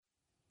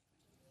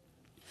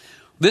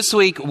This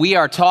week, we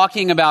are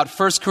talking about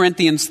 1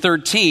 Corinthians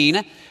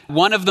 13,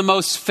 one of the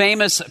most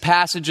famous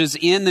passages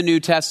in the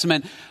New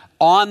Testament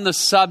on the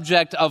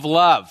subject of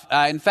love.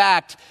 In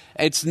fact,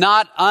 it's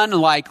not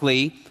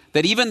unlikely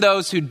that even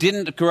those who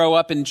didn't grow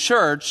up in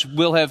church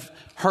will have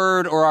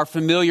heard or are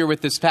familiar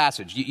with this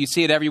passage. You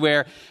see it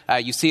everywhere.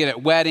 You see it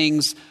at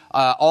weddings,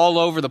 all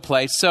over the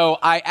place. So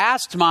I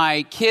asked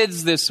my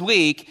kids this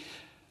week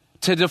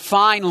to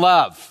define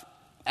love.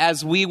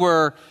 As we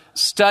were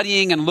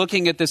studying and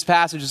looking at this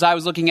passage, as I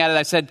was looking at it,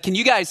 I said, can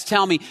you guys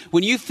tell me,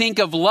 when you think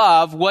of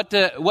love, what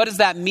does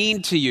that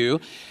mean to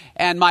you?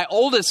 And my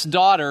oldest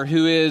daughter,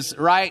 who is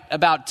right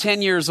about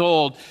 10 years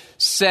old,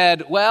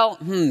 said,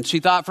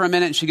 she thought for a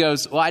minute and she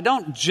goes, well, I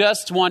don't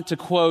just want to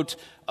quote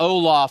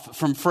Olaf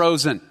from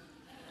Frozen.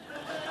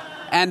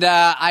 And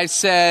I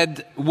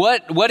said,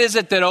 what is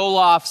it that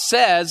Olaf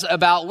says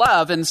about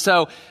love? And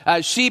so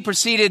she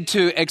proceeded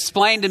to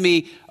explain to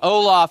me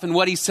Olaf and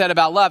what he said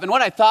about love. And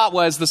what I thought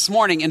was this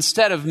morning,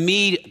 instead of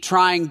me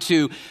trying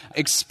to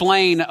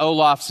explain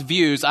Olaf's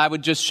views, I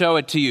would just show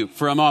it to you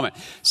for a moment.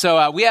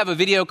 So we have a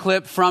video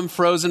clip from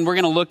Frozen. We're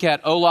going to look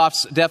at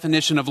Olaf's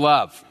definition of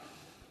love.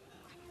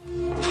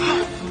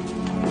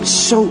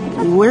 So,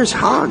 where's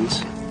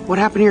Hans? What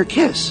happened to your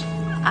kiss?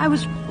 I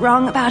was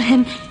wrong about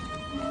him.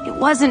 It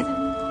wasn't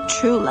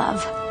true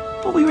love.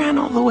 But we ran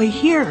all the way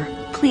here.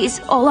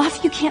 Please,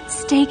 Olaf, you can't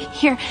stay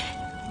here.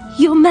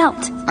 You'll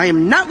melt. I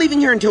am not leaving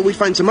here until we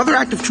find some other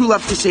act of true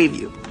love to save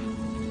you.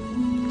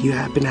 Do you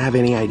happen to have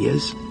any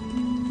ideas?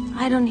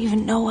 I don't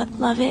even know what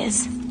love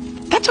is.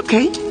 That's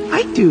okay.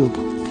 I do.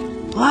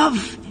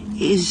 Love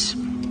is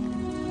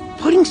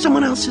putting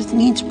someone else's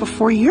needs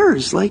before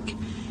yours. Like,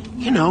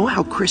 you know,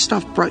 how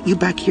Kristoff brought you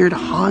back here to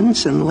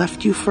Hans and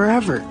left you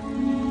forever.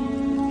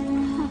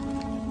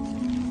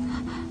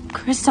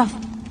 Kristoff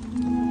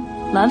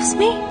loves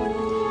me?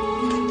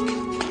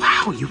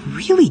 Wow, you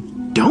really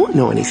don't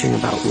know anything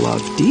about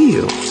love, do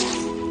you?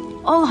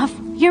 Olaf,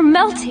 you're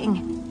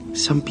melting.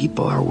 Some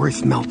people are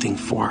worth melting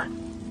for.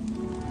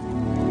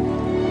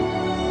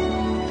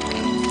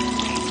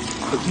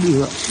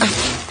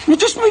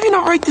 Just maybe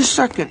not right this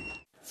second.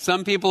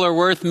 Some people are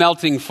worth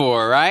melting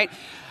for, right?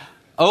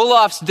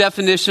 Olaf's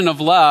definition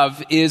of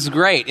love is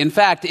great. In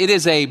fact, it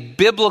is a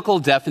biblical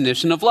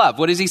definition of love.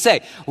 What does he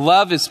say?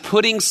 Love is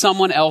putting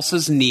someone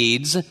else's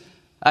needs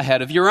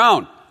ahead of your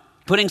own.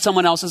 Putting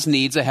someone else's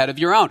needs ahead of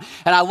your own.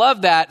 And I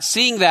love that,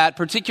 seeing that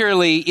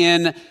particularly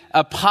in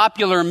a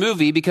popular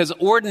movie, because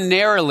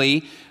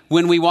ordinarily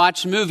when we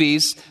watch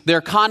movies,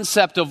 their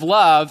concept of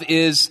love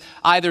is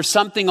either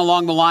something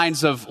along the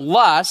lines of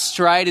lust,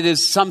 right? It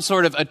is some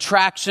sort of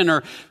attraction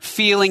or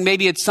feeling.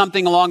 Maybe it's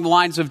something along the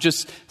lines of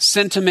just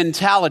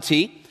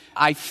sentimentality.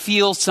 I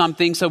feel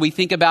something. So we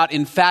think about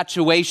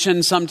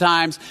infatuation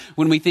sometimes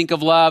when we think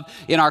of love.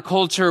 In our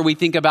culture, we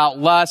think about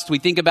lust. We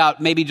think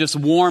about maybe just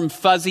warm,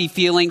 fuzzy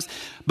feelings.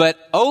 But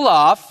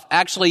Olaf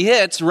actually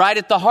hits right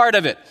at the heart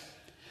of it.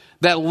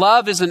 That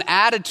love is an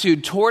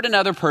attitude toward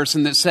another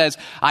person that says,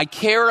 I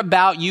care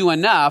about you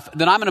enough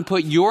that I'm going to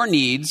put your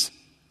needs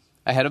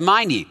ahead of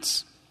my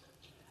needs.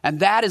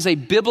 And that is a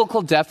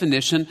biblical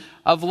definition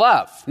of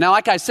love. Now,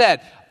 like I said,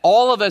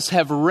 all of us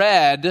have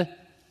read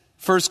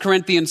 1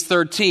 Corinthians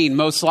 13,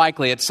 most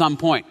likely at some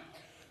point.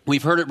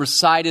 We've heard it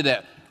recited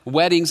at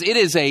weddings. It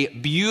is a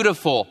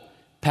beautiful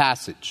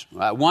passage,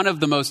 one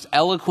of the most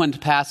eloquent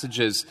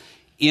passages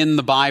in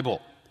the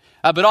Bible.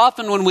 But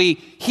often when we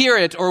hear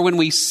it or when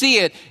we see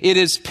it, it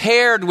is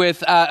paired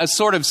with a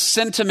sort of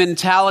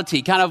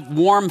sentimentality, kind of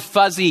warm,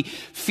 fuzzy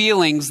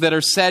feelings that are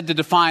said to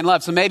define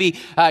love. So maybe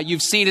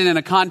you've seen it in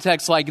a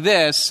context like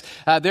this.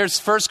 There's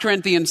 1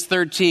 Corinthians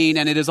 13,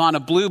 and it is on a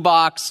blue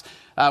box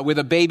with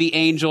a baby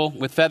angel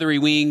with feathery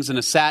wings and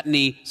a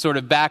satiny sort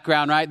of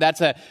background, right? That's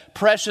a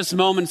Precious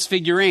Moments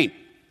figurine.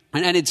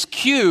 And it's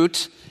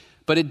cute,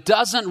 but it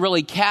doesn't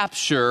really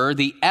capture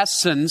the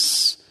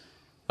essence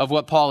of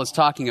what Paul is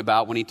talking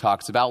about when he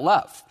talks about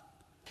love.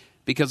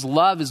 Because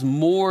love is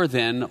more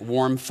than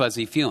warm,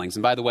 fuzzy feelings.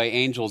 And by the way,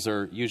 angels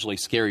are usually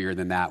scarier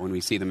than that when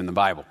we see them in the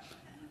Bible.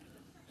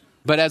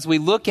 But as we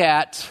look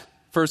at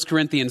 1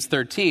 Corinthians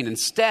 13,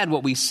 instead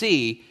what we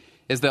see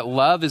is that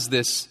love is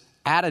this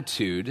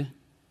attitude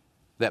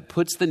that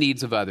puts the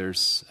needs of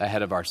others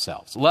ahead of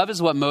ourselves. Love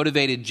is what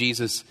motivated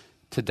Jesus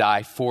to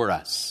die for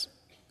us.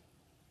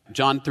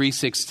 John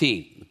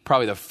 3:16,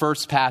 probably the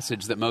first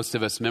passage that most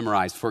of us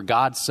memorized. For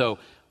God so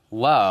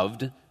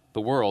loved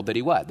the world that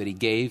he what? That he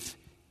gave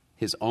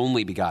his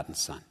only begotten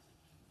son.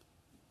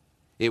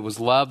 It was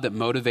love that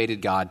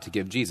motivated God to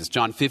give Jesus.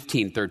 John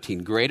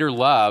 15:13, greater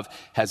love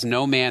has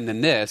no man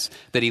than this,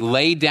 that he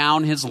laid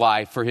down his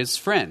life for his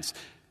friends.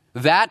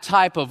 That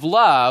type of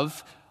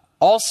love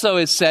also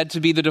is said to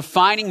be the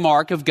defining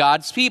mark of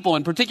God's people.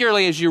 And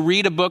particularly as you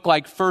read a book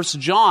like 1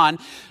 John,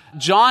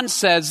 John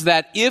says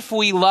that if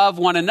we love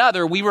one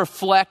another, we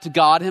reflect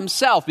God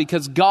himself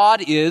because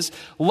God is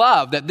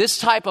love. That this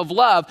type of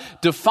love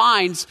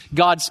defines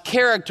God's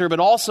character,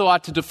 but also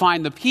ought to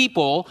define the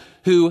people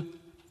who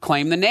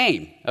claim the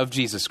name of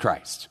Jesus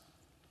Christ.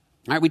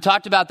 All right, we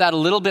talked about that a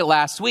little bit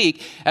last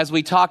week as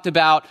we talked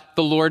about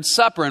the Lord's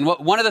Supper. And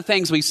one of the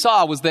things we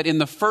saw was that in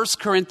the First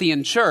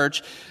Corinthian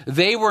church,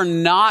 they were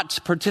not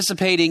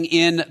participating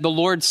in the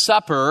Lord's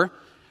Supper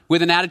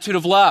with an attitude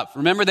of love.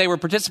 Remember, they were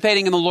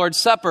participating in the Lord's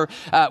Supper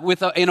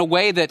in a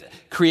way that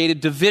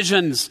created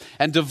divisions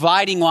and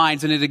dividing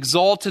lines, and it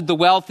exalted the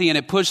wealthy and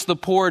it pushed the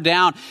poor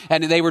down,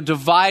 and they were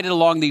divided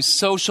along these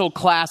social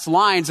class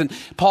lines. And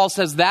Paul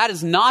says that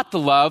is not the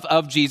love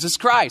of Jesus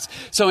Christ.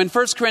 So in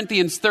 1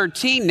 Corinthians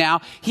 13 now,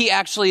 he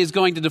actually is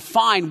going to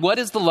define what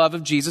is the love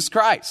of Jesus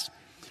Christ.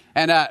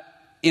 And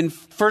in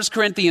 1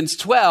 Corinthians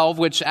 12,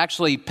 which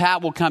actually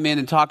Pat will come in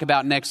and talk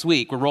about next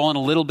week. We're rolling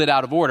a little bit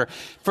out of order.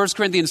 1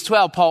 Corinthians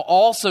 12, Paul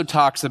also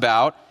talks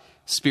about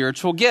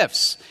spiritual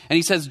gifts. And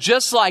he says,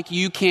 just like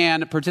you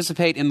can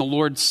participate in the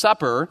Lord's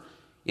Supper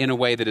in a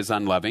way that is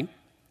unloving,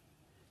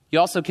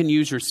 you also can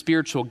use your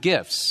spiritual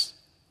gifts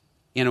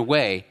in a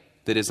way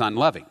that is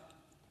unloving.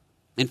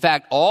 In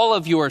fact, all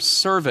of your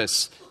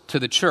service to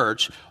the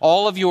church,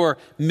 all of your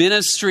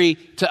ministry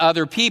to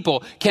other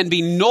people can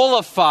be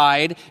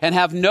nullified and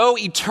have no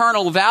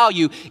eternal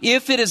value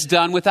if it is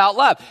done without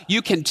love.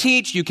 You can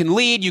teach, you can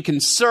lead, you can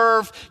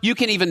serve, you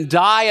can even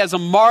die as a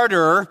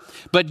martyr,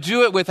 but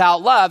do it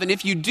without love. And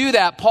if you do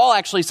that, Paul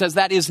actually says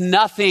that is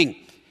nothing.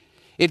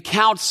 It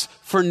counts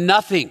for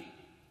nothing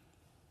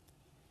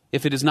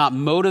if it is not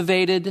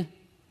motivated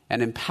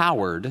and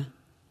empowered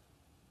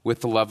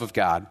with the love of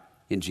God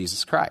in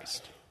Jesus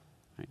Christ.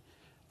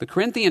 The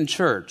Corinthian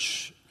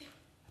church,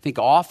 I think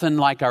often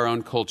like our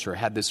own culture,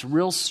 had this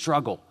real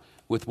struggle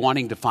with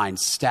wanting to find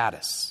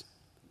status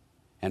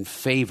and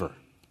favor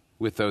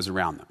with those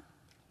around them.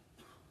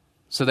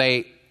 So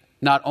they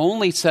not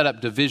only set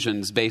up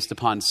divisions based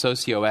upon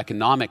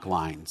socioeconomic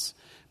lines,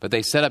 but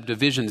they set up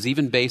divisions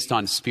even based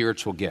on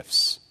spiritual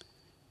gifts.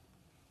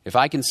 If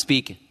I can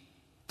speak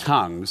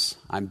tongues,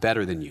 I'm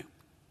better than you.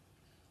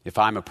 If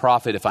I'm a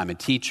prophet, if I'm a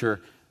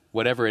teacher,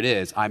 whatever it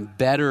is, I'm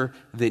better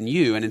than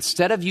you. And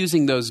instead of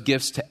using those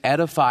gifts to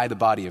edify the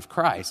body of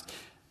Christ,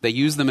 they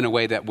used them in a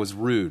way that was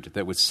rude,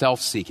 that was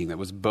self-seeking, that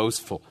was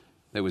boastful,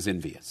 that was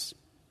envious.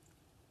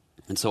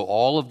 And so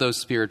all of those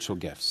spiritual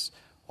gifts,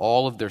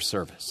 all of their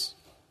service,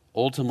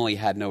 ultimately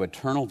had no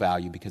eternal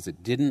value because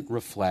it didn't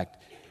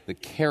reflect the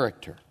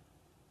character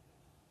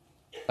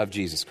of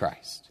Jesus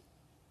Christ.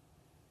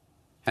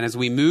 And as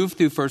we move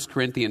through 1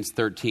 Corinthians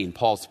 13,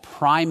 Paul's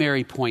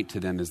primary point to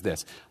them is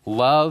this: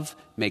 love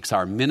makes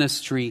our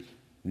ministry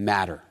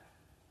matter.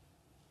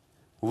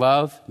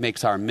 Love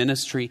makes our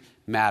ministry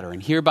matter.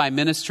 And here by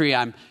ministry,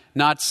 I'm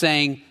not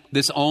saying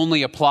this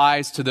only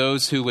applies to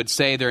those who would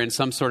say they're in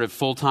some sort of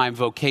full-time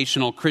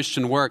vocational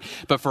Christian work.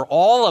 But for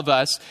all of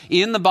us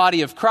in the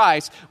body of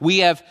Christ, we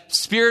have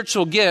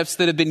spiritual gifts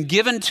that have been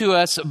given to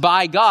us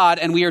by God,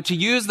 and we are to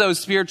use those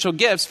spiritual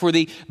gifts for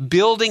the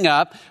building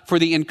up, for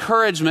the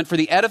encouragement, for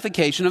the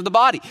edification of the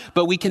body.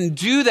 But we can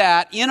do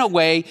that in a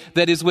way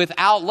that is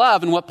without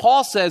love. And what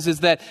Paul says is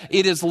that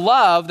it is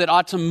love that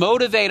ought to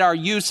motivate our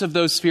use of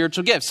those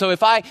spiritual gifts. So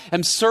if I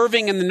am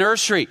serving in the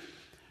nursery,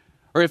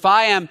 or if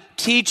I am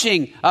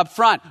teaching up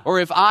front, or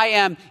if I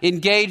am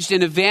engaged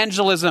in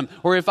evangelism,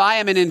 or if I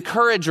am an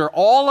encourager,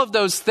 all of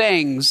those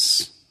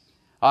things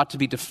ought to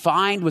be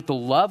defined with the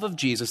love of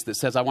Jesus that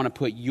says, I want to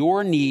put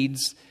your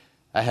needs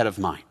ahead of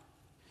mine.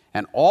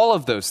 And all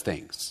of those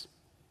things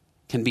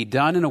can be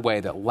done in a way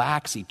that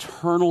lacks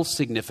eternal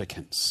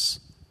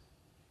significance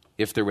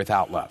if they're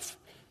without love.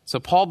 So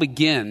Paul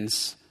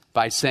begins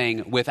by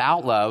saying,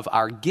 without love,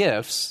 our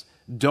gifts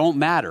don't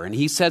matter. And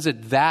he says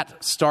it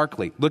that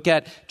starkly. Look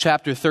at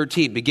chapter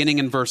 13, beginning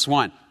in verse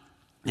 1.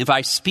 If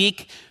I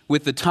speak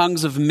with the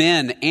tongues of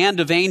men and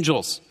of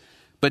angels,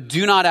 but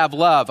do not have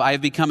love, I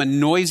have become a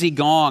noisy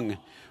gong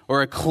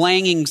or a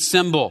clanging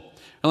cymbal.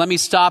 Now, let me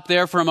stop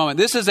there for a moment.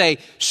 This is a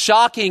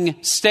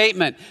shocking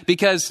statement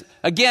because,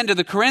 again, to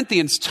the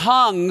Corinthians,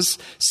 tongues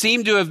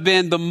seem to have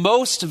been the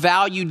most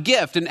valued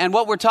gift. And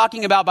what we're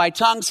talking about by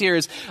tongues here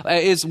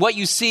is what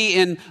you see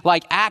in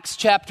like Acts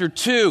chapter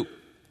 2.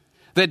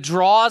 That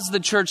draws the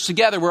church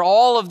together, where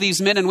all of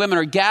these men and women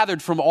are gathered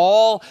from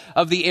all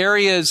of the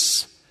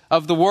areas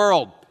of the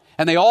world.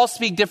 And they all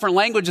speak different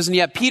languages, and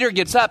yet Peter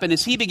gets up, and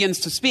as he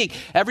begins to speak,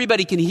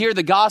 everybody can hear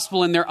the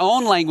gospel in their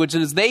own language.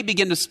 And as they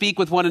begin to speak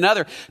with one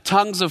another,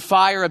 tongues of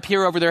fire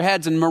appear over their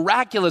heads. And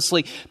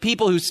miraculously,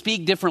 people who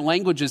speak different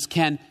languages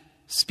can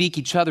speak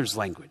each other's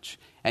language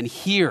and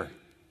hear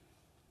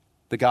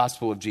the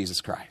gospel of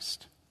Jesus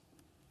Christ.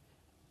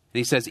 And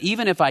he says,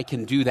 even if I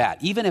can do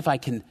that, even if I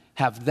can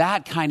have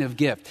that kind of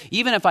gift,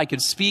 even if I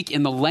could speak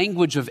in the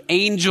language of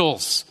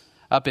angels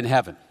up in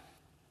heaven,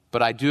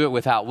 but I do it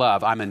without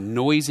love, I'm a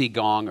noisy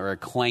gong or a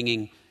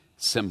clanging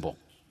cymbal.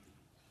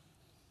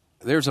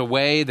 There's a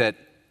way that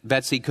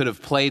Betsy could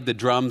have played the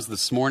drums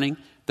this morning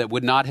that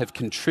would not have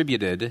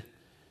contributed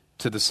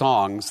to the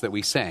songs that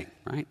we sang,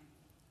 right?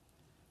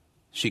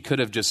 She could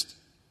have just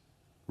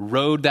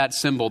rode that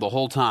cymbal the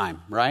whole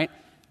time, right?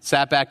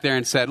 Sat back there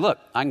and said, look,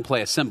 I can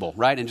play a cymbal,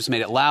 right? And just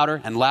made it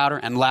louder and louder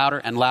and louder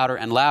and louder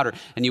and louder.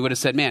 And you would have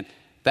said, man,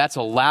 that's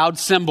a loud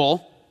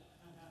cymbal,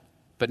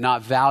 but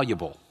not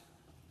valuable.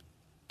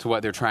 to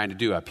what they're trying to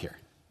do up here.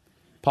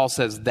 Paul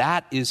says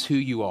that is who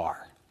you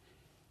are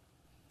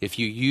if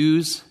you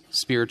use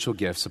spiritual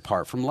gifts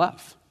apart from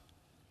love.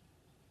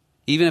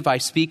 Even if I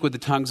speak with the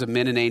tongues of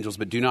men and angels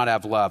but do not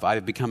have love, I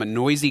have become a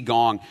noisy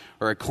gong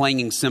or a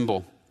clanging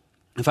cymbal.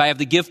 If I have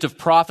the gift of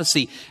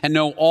prophecy and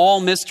know all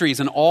mysteries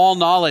and all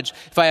knowledge,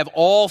 if I have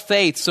all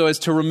faith so as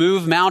to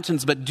remove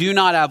mountains but do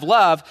not have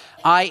love,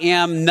 I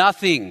am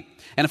nothing.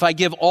 And if I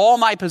give all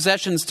my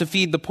possessions to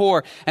feed the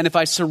poor, and if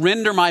I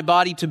surrender my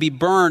body to be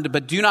burned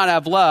but do not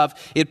have love,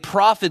 it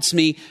profits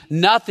me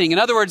nothing. In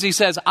other words, he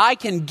says, I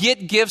can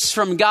get gifts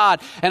from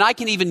God, and I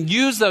can even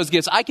use those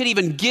gifts. I can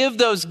even give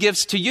those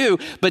gifts to you,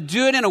 but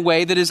do it in a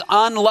way that is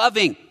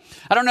unloving.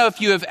 I don't know if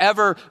you have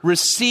ever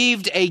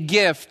received a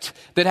gift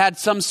that had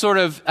some sort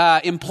of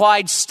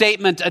implied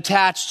statement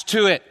attached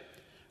to it.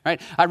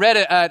 Right? I read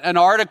an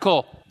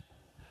article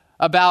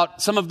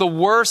about some of the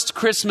worst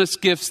Christmas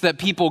gifts that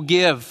people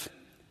give.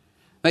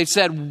 They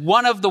said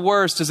one of the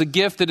worst is a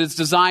gift that is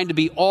designed to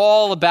be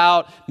all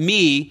about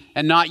me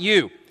and not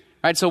you.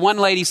 Right? So one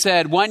lady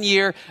said, one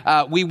year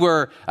we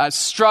were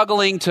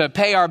struggling to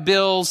pay our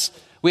bills.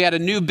 We had a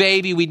new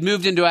baby. We'd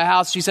moved into a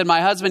house. She said, my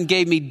husband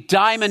gave me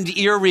diamond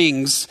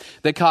earrings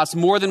that cost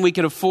more than we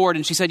could afford.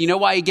 And she said, you know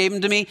why he gave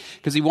them to me?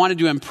 Because he wanted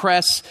to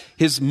impress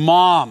his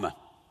mom.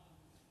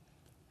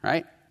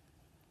 Right?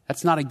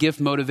 That's not a gift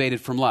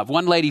motivated from love.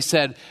 One lady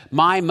said,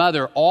 my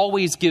mother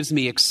always gives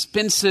me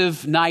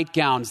expensive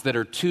nightgowns that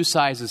are 2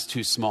 sizes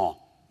too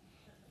small.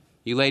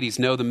 You ladies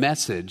know the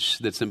message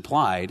that's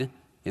implied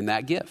in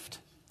that gift.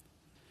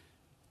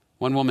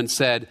 One woman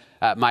said,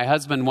 my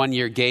husband one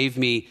year gave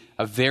me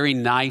a very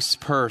nice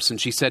purse. And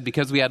she said,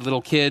 because we had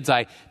little kids,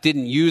 I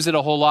didn't use it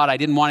a whole lot. I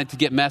didn't want it to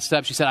get messed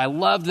up. She said, I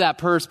loved that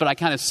purse, but I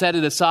kind of set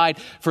it aside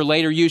for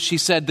later use. She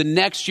said, the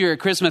next year at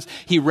Christmas,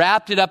 he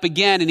wrapped it up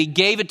again and he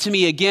gave it to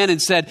me again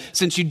and said,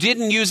 since you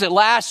didn't use it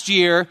last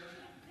year,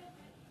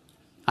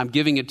 I'm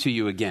giving it to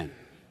you again.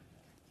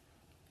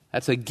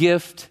 That's a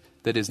gift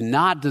that is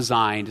not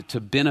designed to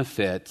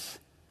benefit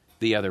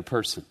the other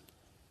person.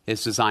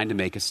 It's designed to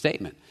make a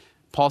statement.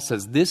 Paul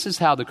says this is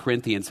how the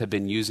Corinthians have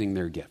been using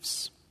their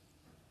gifts.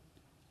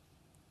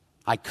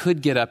 I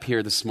could get up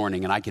here this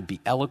morning and I could be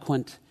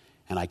eloquent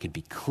and I could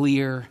be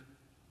clear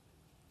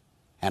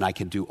and I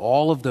could do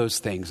all of those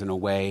things in a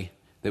way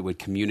that would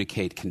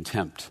communicate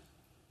contempt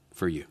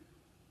for you.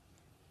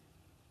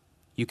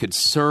 You could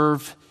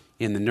serve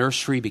in the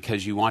nursery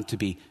because you want to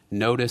be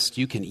noticed.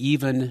 You can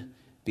even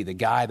be the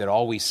guy that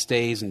always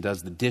stays and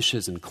does the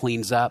dishes and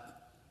cleans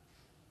up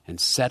and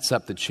sets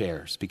up the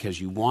chairs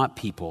because you want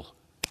people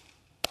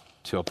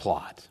to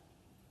applaud.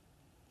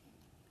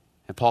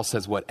 And Paul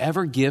says,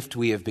 whatever gift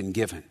we have been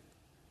given,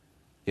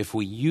 if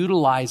we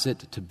utilize it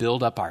to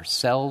build up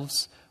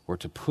ourselves or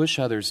to push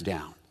others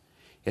down,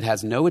 it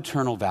has no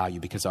eternal value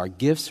because our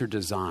gifts are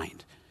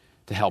designed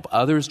to help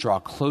others draw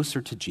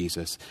closer to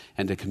Jesus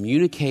and to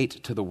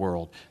communicate to the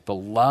world the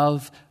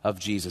love of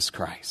Jesus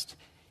Christ.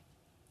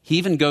 He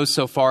even goes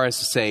so far as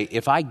to say,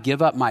 if I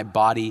give up my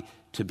body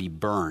to be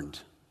burned,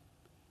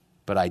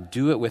 but I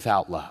do it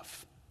without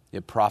love,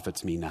 it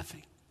profits me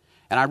nothing.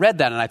 And I read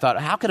that and I thought,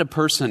 how could a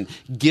person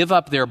give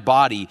up their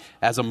body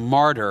as a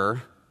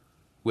martyr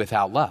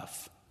without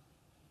love?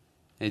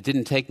 And it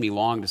didn't take me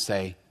long to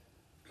say,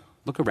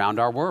 look around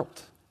our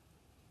world.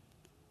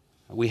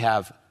 We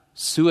have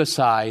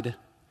suicide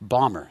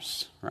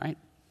bombers, right?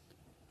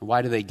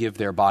 Why do they give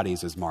their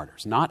bodies as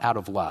martyrs? Not out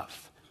of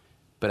love,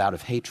 but out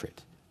of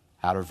hatred,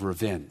 out of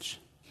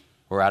revenge,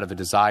 or out of a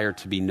desire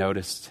to be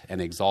noticed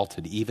and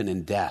exalted, even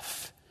in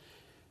death.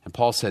 And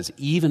Paul says,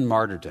 even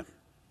martyrdom,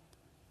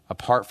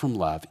 apart from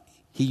love,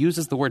 he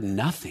uses the word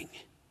nothing.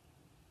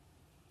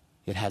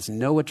 It has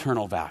no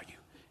eternal value.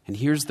 And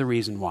here's the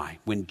reason why.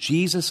 When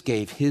Jesus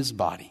gave his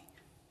body,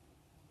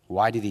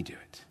 why did he do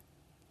it?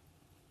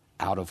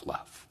 Out of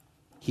love.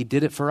 He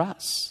did it for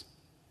us.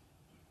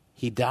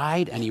 He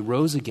died and he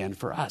rose again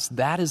for us.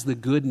 That is the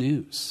good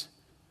news.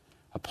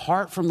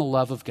 Apart from the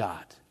love of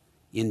God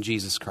in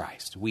Jesus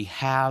Christ, we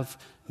have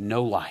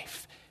no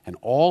life. And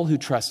all who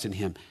trust in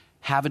him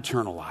have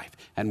eternal life.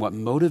 And what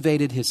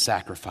motivated his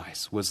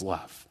sacrifice was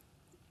love.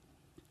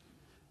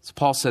 So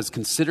Paul says,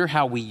 consider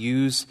how we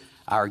use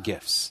our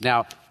gifts.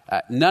 Now,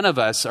 none of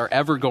us are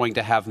ever going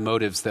to have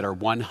motives that are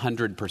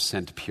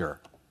 100% pure.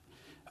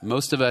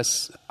 Most of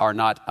us are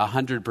not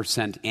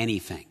 100%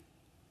 anything.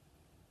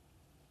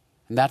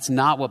 And that's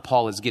not what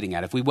Paul is getting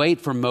at. If we wait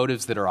for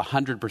motives that are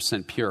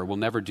 100% pure, we'll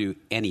never do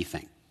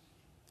anything.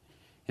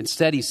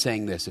 Instead, he's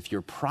saying this: if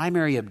your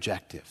primary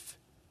objective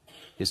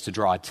is to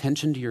draw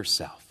attention to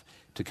yourself,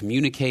 to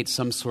communicate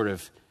some sort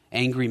of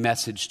angry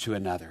message to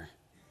another,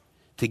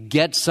 to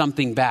get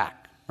something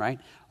back, right?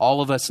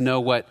 All of us know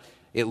what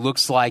it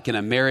looks like in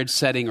a marriage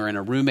setting or in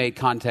a roommate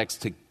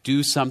context to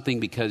do something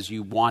because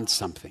you want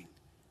something.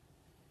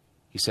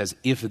 He says,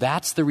 if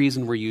that's the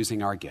reason we're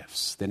using our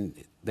gifts, then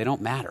they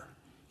don't matter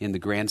in the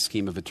grand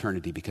scheme of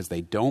eternity because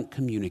they don't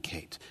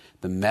communicate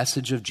the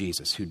message of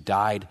Jesus who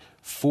died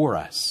for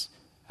us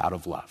out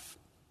of love.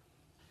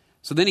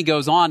 So then he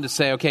goes on to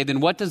say, okay,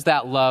 then what does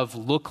that love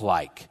look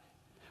like?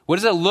 What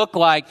does it look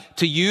like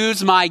to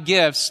use my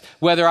gifts,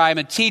 whether I'm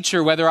a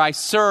teacher, whether I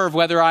serve,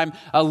 whether I'm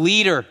a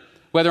leader,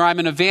 whether I'm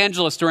an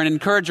evangelist or an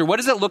encourager? What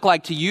does it look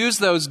like to use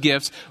those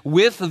gifts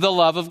with the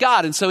love of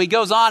God? And so he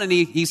goes on and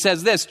he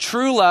says this: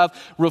 true love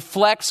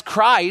reflects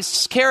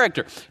Christ's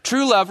character.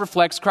 True love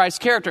reflects Christ's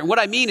character. And what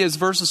I mean is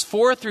verses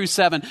 4 through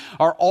 7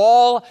 are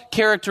all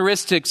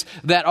characteristics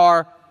that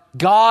are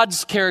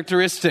God's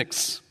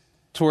characteristics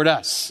toward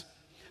us.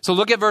 So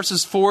look at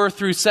verses 4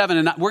 through 7,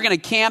 and we're going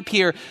to camp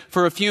here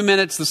for a few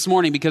minutes this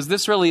morning because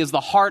this really is the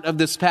heart of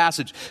this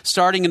passage.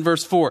 Starting in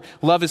verse 4,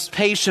 love is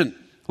patient,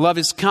 love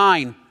is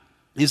kind,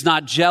 is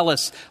not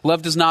jealous,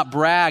 love does not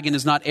brag and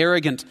is not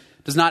arrogant,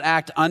 does not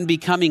act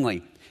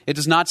unbecomingly. It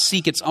does not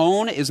seek its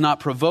own, is not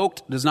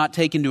provoked, does not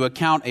take into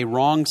account a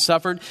wrong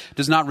suffered,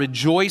 does not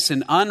rejoice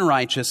in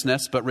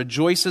unrighteousness, but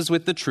rejoices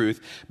with the truth,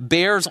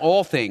 bears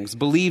all things,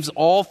 believes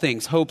all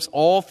things, hopes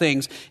all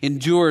things,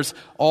 endures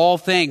all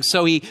things.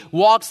 So he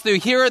walks through,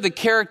 here are the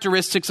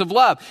characteristics of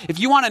love. If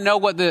you want to know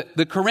what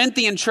the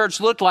Corinthian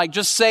church looked like,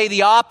 just say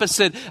the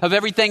opposite of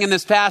everything in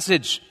this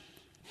passage.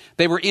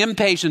 They were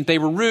impatient, they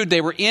were rude,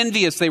 they were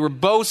envious, they were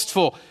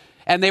boastful.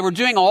 And they were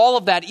doing all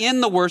of that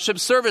in the worship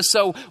service.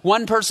 So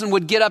one person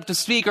would get up to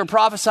speak or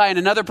prophesy and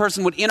another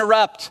person would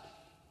interrupt.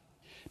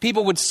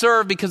 People would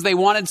serve because they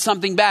wanted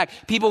something back.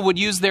 People would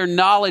use their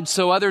knowledge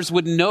so others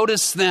would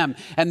notice them.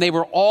 And they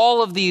were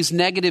all of these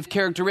negative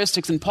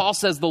characteristics. And Paul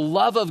says the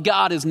love of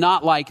God is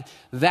not like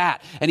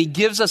that. And he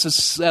gives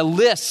us a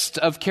list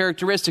of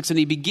characteristics. And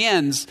he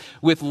begins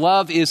with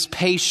love is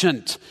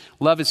patient.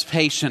 Love is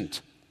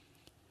patient.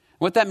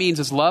 What that means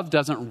is love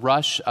doesn't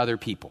rush other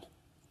people.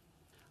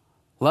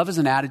 Love is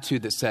an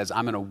attitude that says,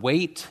 I'm going to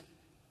wait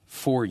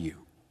for you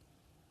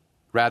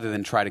rather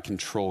than try to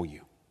control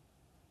you.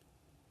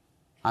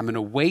 I'm going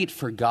to wait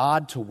for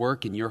God to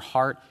work in your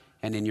heart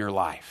and in your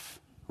life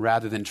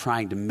rather than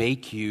trying to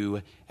make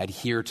you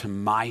adhere to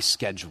my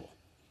schedule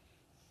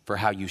for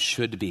how you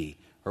should be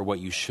or what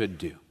you should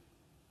do.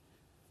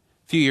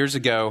 A few years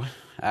ago,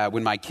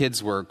 when my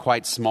kids were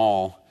quite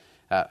small,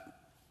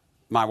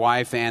 my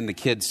wife and the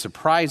kids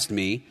surprised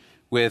me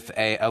with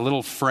a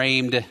little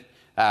framed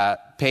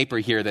paper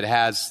here that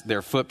has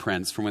their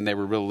footprints from when they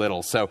were real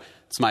little. So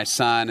it's my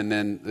son, and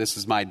then this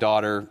is my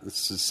daughter.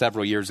 This is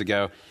several years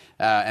ago.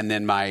 And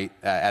then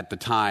at the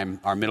time,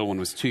 our middle one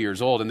was 2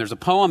 years old. And there's a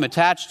poem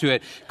attached to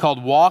it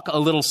called Walk a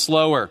Little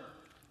Slower.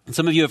 And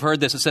some of you have heard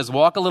this. It says,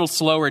 walk a little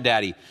slower,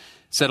 Daddy,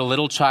 said a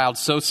little child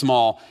so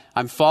small.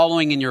 I'm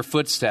following in your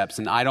footsteps,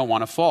 and I don't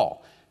want to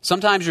fall.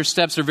 Sometimes your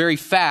steps are very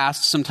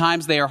fast.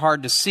 Sometimes they are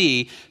hard to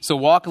see. So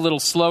walk a little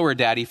slower,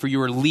 Daddy, for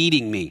you are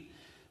leading me.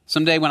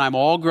 Someday when I'm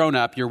all grown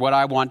up, you're what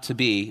I want to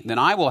be, then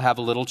I will have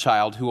a little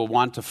child who will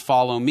want to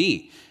follow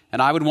me.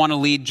 And I would want to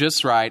lead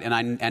just right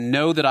and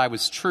know that I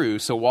was true.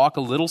 So walk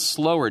a little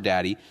slower,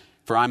 Daddy,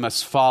 for I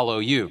must follow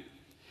you.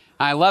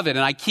 I love it.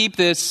 And I keep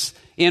this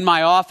in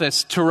my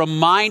office to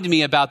remind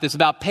me about this,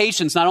 about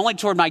patience, not only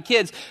toward my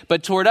kids,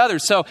 but toward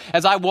others. So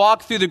as I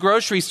walk through the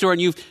grocery store,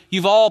 and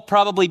you've all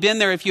probably been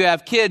there if you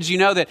have kids, you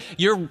know that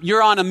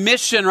you're on a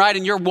mission, right?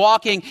 And you're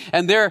walking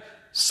and they're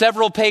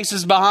several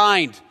paces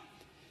behind.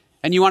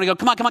 And you want to go,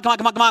 come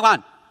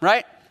on,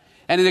 right?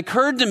 And it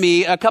occurred to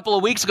me a couple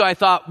of weeks ago, I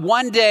thought,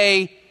 one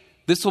day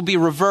this will be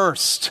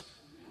reversed.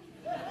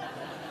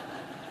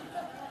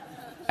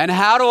 And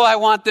how do I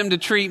want them to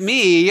treat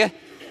me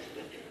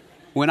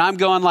when I'm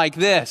going like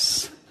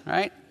this,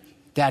 right?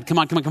 Dad, come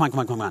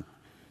on.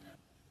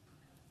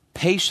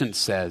 Patience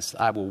says,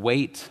 I will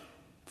wait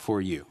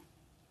for you.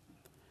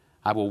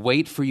 I will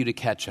wait for you to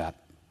catch up.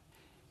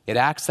 It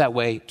acts that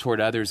way toward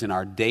others in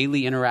our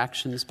daily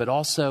interactions, but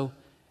also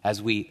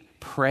as we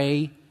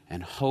pray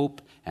and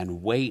hope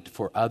and wait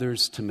for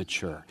others to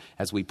mature.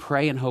 As we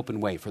pray and hope and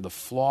wait for the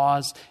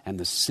flaws and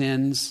the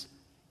sins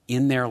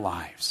in their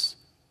lives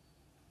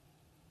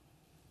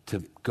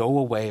to go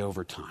away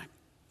over time.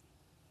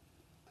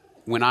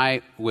 When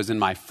I was in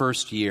my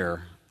first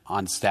year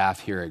on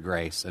staff here at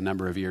Grace a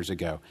number of years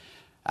ago,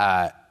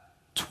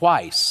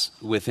 twice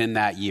within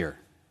that year,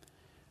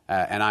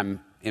 and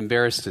I'm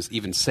embarrassed to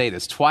even say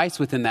this, twice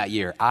within that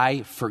year,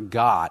 I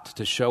forgot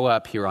to show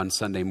up here on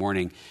Sunday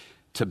morning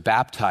to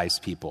baptize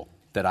people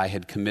that I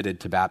had committed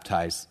to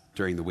baptize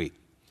during the week.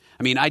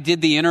 I mean, I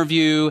did the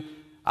interview,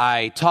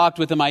 I talked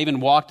with them, I even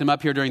walked them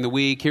up here during the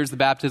week. Here's the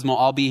baptismal,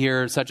 I'll be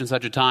here such and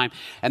such a time.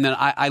 And then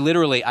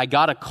I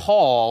got a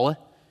call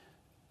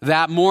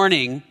that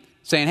morning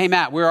saying, hey,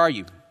 Matt, where are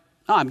you?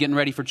 Oh, I'm getting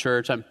ready for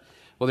church.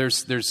 Well,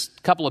 there's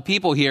a couple of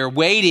people here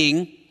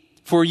waiting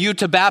for you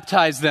to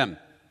baptize them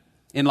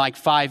in like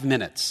 5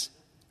 minutes.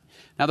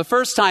 Now, the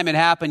first time it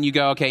happened, you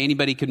go, okay,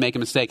 anybody could make a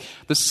mistake.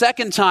 The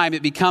second time,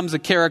 it becomes a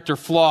character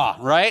flaw,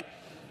 right?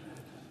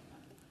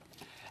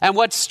 And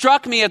what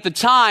struck me at the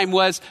time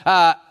was,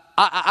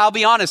 I'll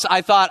be honest,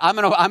 I thought, I'm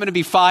going to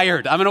be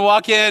fired. I'm going to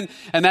walk in,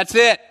 and that's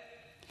it.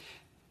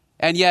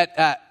 And yet,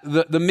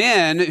 the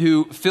men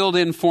who filled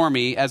in for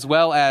me, as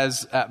well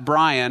as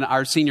Brian,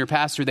 our senior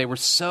pastor, they were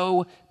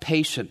so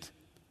patient.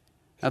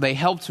 Now, they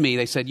helped me.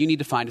 They said, you need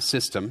to find a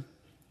system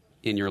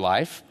in your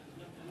life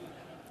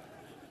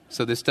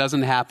so this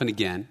doesn't happen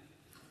again.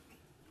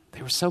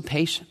 They were so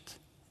patient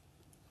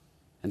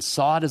and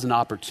saw it as an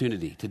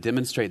opportunity to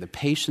demonstrate the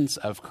patience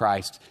of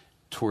Christ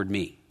toward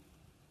me.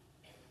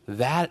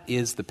 That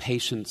is the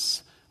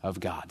patience of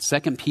God. 2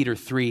 Peter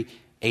 3,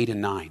 8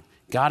 and 9.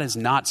 God is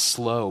not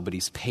slow, but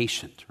he's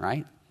patient,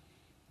 right?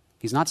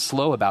 He's not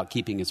slow about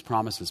keeping his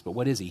promises, but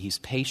what is he? He's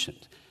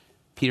patient.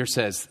 Peter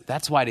says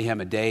that's why to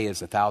him a day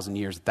is 1,000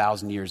 years.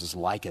 1,000 years is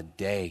like a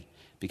day,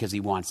 because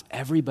he wants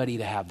everybody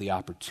to have the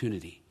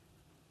opportunity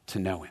to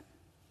know him.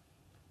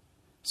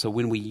 So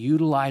when we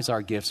utilize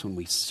our gifts, when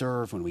we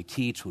serve, when we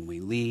teach, when we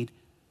lead,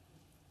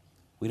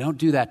 we don't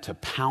do that to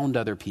pound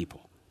other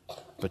people,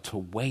 but to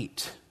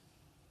wait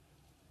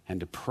and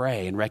to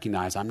pray and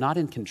recognize I'm not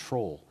in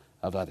control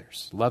of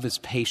others. Love is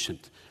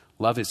patient.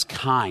 Love is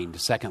kind,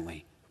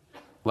 secondly.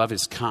 Love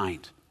is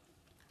kind.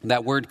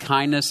 That word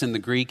kindness in the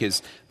Greek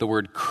is the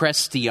word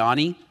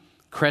Christiani.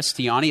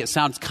 Christiani. It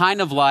sounds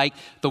kind of like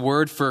the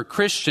word for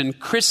Christian,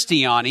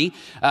 Christiani,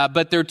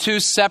 but they're two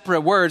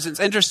separate words. It's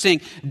interesting.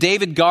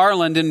 David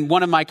Garland, in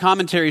one of my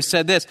commentaries,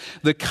 said this: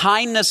 the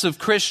kindness of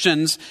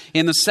Christians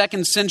in the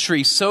 2nd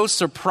century so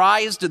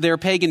surprised their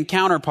pagan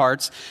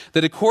counterparts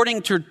that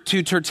according to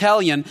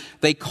Tertullian,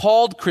 they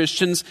called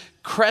Christians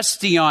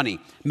Christiani,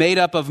 made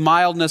up of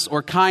mildness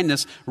or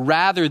kindness,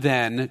 rather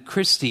than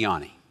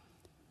Christiani.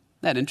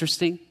 Isn't that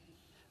interesting?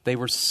 They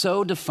were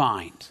so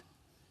defined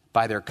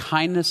by their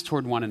kindness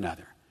toward one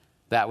another.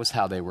 That was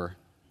how they were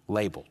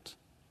labeled.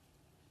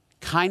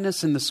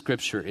 Kindness in the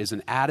scripture is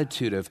an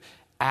attitude of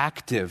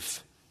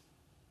active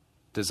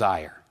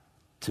desire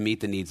to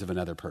meet the needs of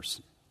another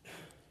person.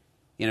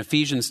 In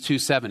Ephesians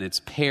 2:7,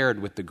 it's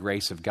paired with the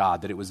grace of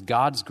God, that it was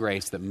God's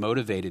grace that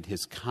motivated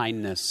his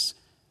kindness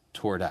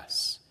toward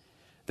us.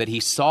 That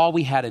he saw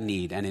we had a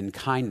need, and in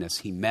kindness,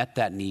 he met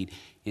that need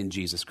in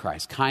Jesus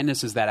Christ.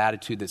 Kindness is that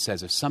attitude that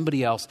says if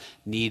somebody else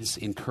needs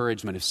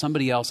encouragement, if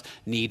somebody else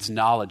needs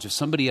knowledge, if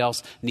somebody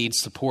else needs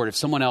support, if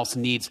someone else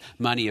needs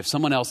money, if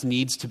someone else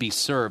needs to be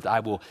served, I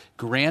will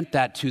grant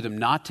that to them,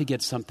 not to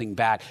get something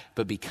back,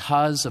 but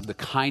because of the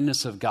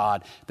kindness of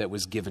God that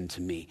was given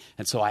to me.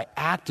 And so I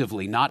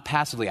actively, not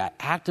passively, I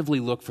actively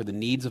look for the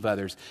needs of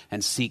others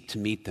and seek to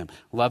meet them.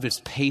 Love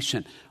is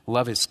patient.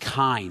 Love is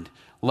kind.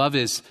 Love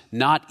is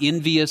not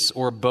envious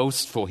or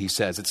boastful, he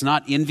says. It's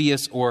not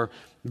envious or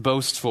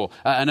boastful.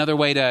 Another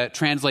way to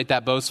translate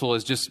that boastful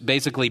is just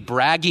basically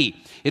braggy.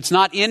 It's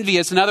not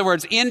envious. In other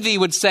words, envy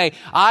would say,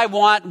 I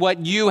want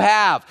what you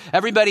have.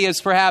 Everybody has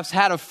perhaps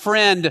had a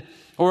friend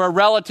or a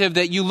relative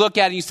that you look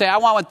at and you say, I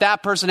want what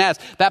that person has.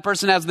 That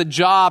person has the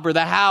job or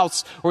the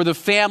house or the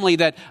family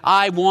that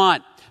I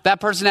want.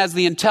 That person has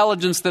the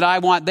intelligence that I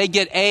want. They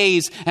get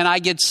A's and I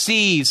get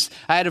C's.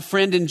 I had a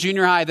friend in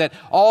junior high that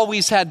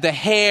always had the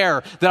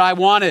hair that I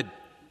wanted.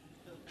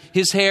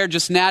 His hair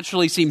just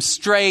naturally seemed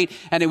straight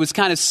and it was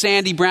kind of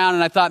sandy brown.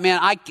 And I thought, man,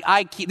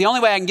 the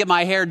only way I can get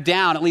my hair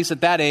down, at least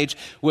at that age,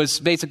 was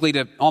basically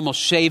to almost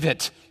shave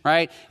it,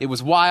 right? It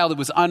was wild. It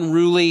was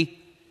unruly.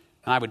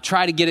 And I would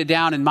try to get it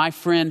down. And my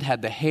friend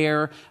had the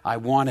hair I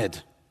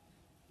wanted.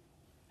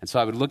 And so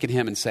I would look at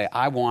him and say,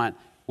 I want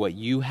what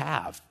you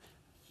have.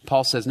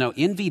 Paul says, no,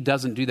 envy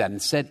doesn't do that.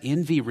 Instead,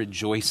 envy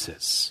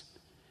rejoices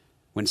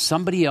when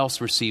somebody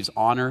else receives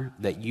honor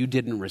that you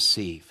didn't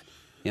receive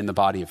in the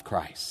body of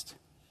Christ.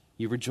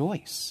 You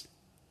rejoice.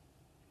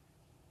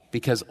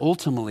 Because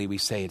ultimately we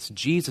say it's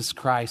Jesus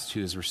Christ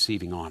who is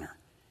receiving honor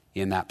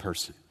in that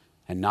person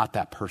and not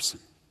that person.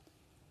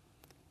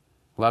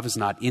 Love is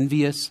not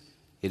envious.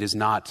 It is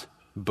not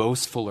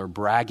boastful or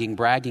bragging.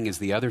 Bragging is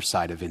the other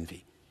side of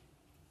envy.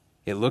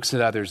 It looks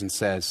at others and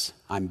says,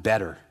 I'm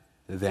better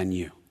than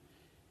you.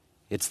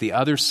 It's the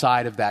other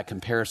side of that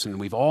comparison.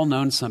 We've all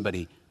known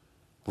somebody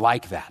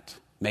like that.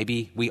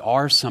 Maybe we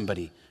are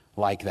somebody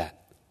like that.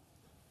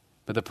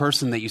 But the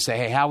person that you say,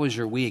 hey, how was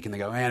your week? And they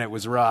go, man, it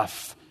was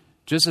rough.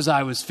 Just as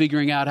I was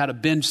figuring out how to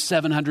bench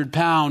 700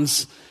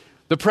 pounds,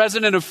 the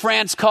president of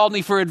France called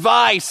me for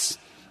advice,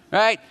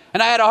 right?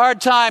 And I had a hard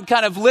time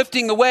kind of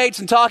lifting the weights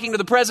and talking to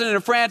the president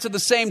of France at the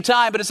same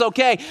time, but it's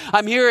okay.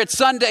 I'm here at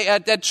Sunday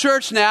at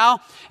church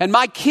now, and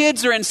my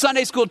kids are in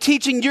Sunday school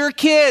teaching your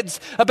kids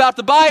about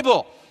the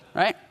Bible,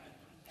 right?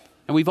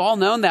 And we've all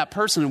known that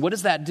person, and what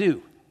does that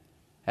do?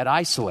 It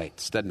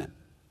isolates, doesn't it?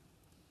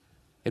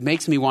 It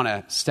makes me want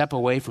to step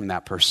away from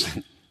that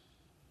person.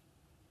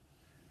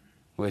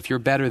 Well, if you're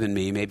better than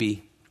me,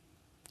 maybe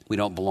we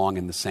don't belong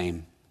in the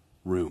same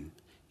room,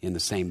 in the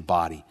same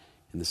body,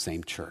 in the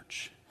same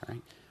church,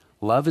 right?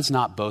 Love is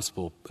not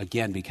boastful,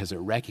 again, because it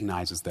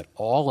recognizes that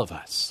all of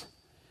us,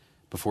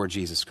 before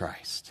Jesus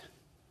Christ,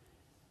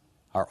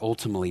 are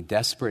ultimately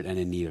desperate and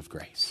in need of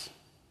grace.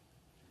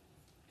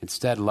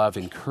 Instead, love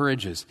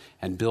encourages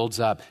and builds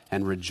up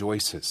and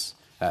rejoices.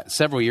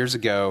 Several years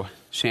ago,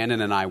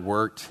 Shannon and I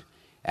worked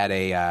at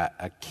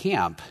a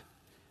camp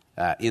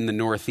in the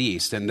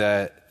Northeast. And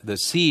the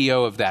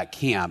CEO of that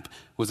camp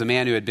was a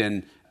man who had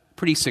been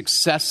pretty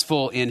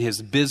successful in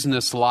his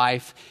business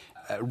life.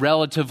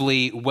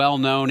 relatively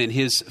well-known in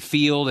his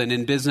field and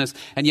in business.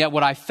 And yet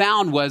what I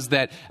found was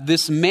that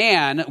this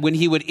man, when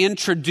he would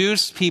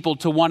introduce people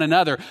to one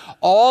another,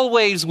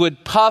 always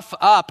would puff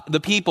up the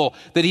people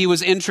that he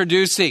was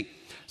introducing.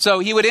 So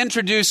he would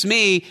introduce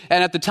me,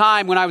 and at the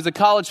time when I was a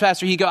college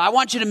pastor, he'd go, I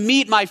want you to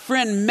meet my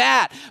friend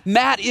Matt.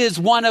 Matt is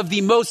one of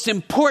the most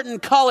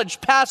important college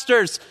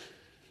pastors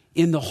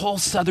in the whole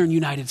southern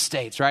United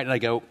States, right? And I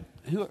go,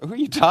 who are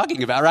you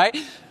talking about, right?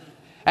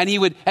 And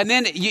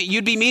then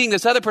you'd be meeting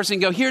this other person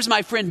and go, here's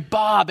my friend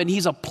Bob, and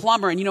he's a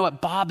plumber. And you know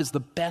what? Bob is the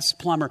best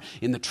plumber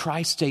in the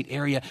tri-state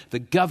area. The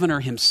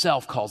governor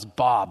himself calls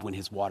Bob when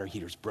his water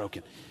heater's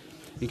broken.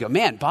 You go,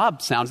 man,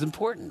 Bob sounds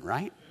important,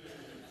 right?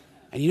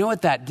 And you know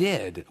what that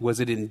did was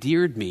it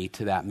endeared me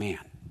to that man.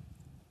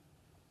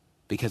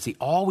 Because he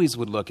always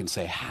would look and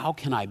say, how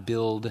can I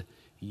build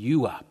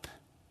you up?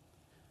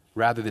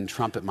 Rather than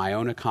trumpet my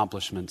own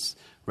accomplishments,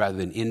 rather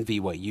than envy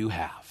what you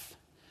have.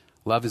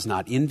 Love is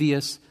not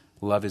envious.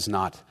 Love is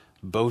not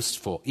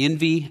boastful.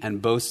 Envy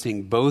and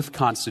boasting both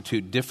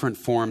constitute different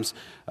forms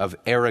of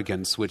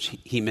arrogance, which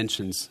he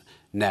mentions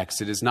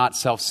next. It is not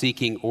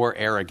self-seeking or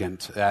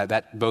arrogant.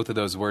 Both of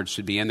those words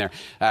should be in there.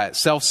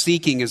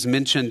 Self-seeking is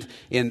mentioned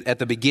at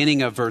the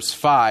beginning of verse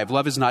 5.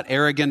 Love is not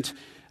arrogant.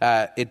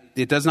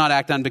 It does not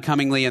act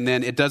unbecomingly, and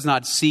then it does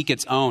not seek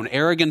its own.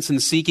 Arrogance and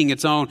seeking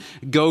its own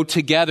go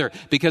together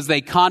because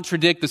they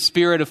contradict the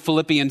spirit of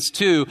Philippians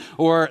 2,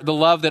 or the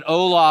love that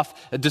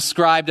Olaf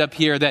described up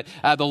here, that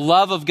the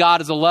love of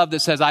God is a love that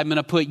says, I'm going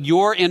to put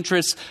your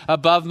interests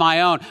above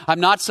my own.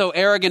 I'm not so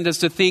arrogant as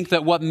to think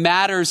that what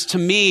matters to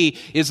me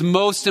is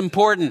most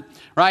important,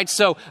 right?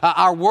 So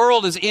our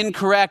world is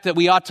incorrect that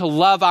we ought to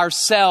love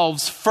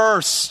ourselves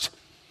first,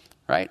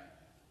 right?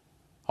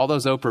 All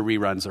those Oprah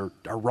reruns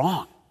are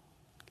wrong.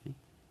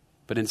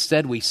 But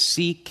instead we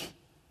seek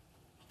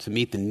to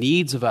meet the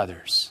needs of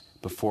others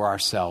before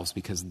ourselves,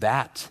 because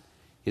that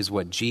is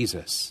what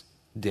Jesus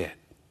did.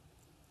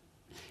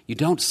 You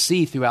don't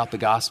see throughout the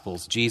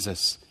Gospels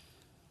Jesus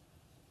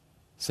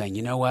saying,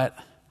 you know what,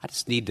 I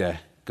just need to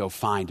go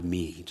find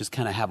me. Just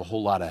kind of have a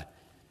whole lot of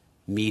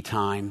me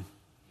time.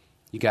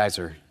 You guys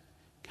are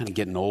kind of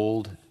getting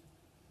old.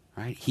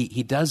 Right?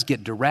 He does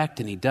get direct,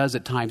 and he does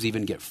at times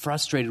even get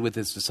frustrated with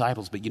his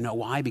disciples. But you know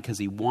why? Because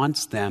he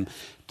wants them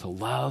to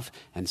love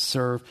and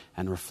serve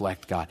and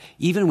reflect God.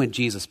 Even when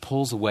Jesus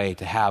pulls away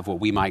to have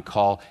what we might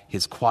call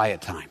his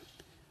quiet time,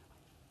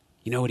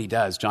 you know what he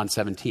does? John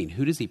 17.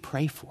 Who does he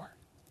pray for?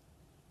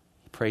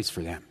 He prays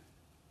for them.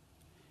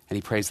 And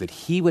he prays that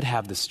he would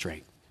have the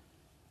strength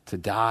to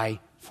die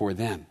for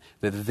them,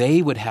 that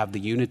they would have the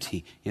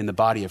unity in the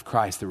body of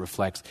Christ that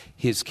reflects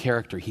his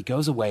character. He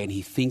goes away and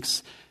he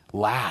thinks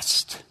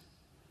last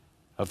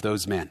of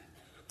those men,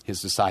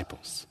 his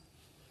disciples.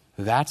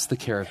 That's the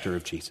character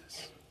of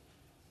Jesus.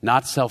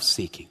 Not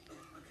self-seeking,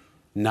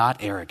 not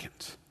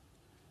arrogant,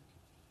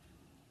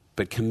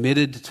 but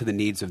committed to the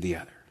needs of the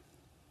other.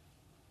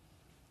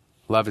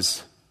 Love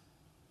is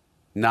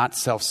not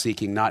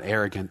self-seeking, not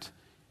arrogant.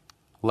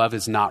 Love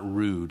is not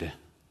rude.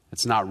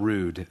 It's not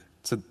rude.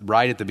 It's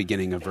right at the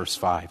beginning of verse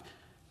 5. You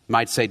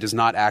might say does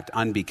not act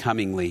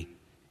unbecomingly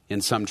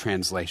in some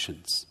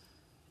translations.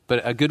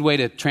 But a good way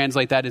to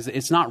translate that is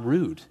it's not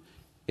rude.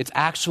 It's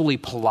actually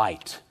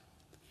polite.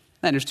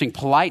 Isn't that interesting?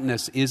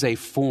 Politeness is a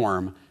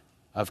form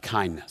of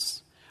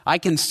kindness. I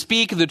can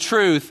speak the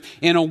truth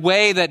in a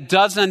way that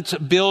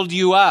doesn't build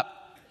you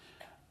up.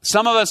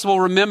 Some of us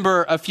will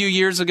remember a few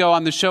years ago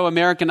on the show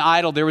American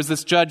Idol, there was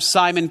this judge,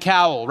 Simon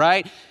Cowell,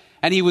 right?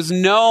 And he was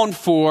known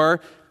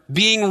for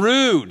being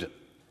rude.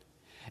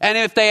 And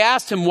if they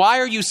asked him, why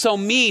are you so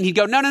mean? He'd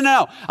go,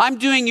 no. I'm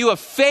doing you a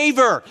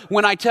favor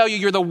when I tell you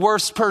you're the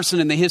worst person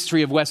in the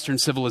history of Western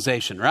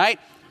civilization, right?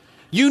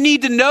 You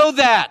need to know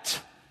that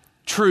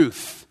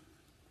truth.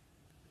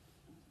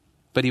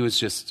 But he was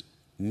just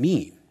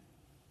mean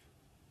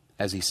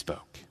as he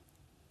spoke,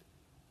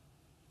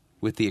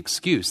 with the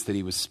excuse that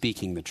he was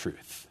speaking the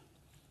truth.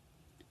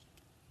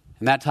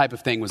 And that type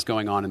of thing was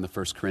going on in the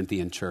First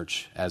Corinthian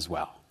church as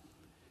well.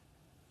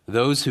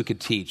 Those who could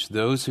teach,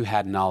 those who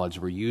had knowledge,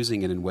 were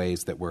using it in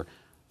ways that were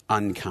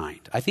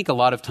unkind. I think a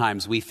lot of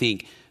times we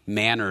think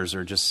manners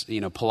are just,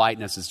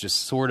 politeness is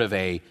just sort of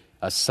a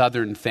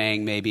southern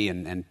thing maybe,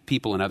 and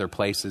people in other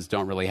places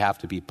don't really have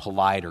to be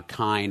polite or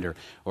kind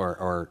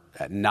or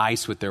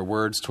nice with their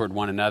words toward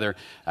one another.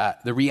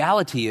 The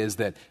reality is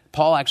that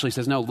Paul actually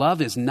says, no,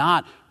 love is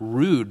not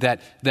rude,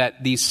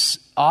 that these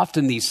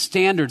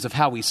standards of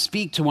how we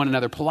speak to one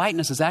another,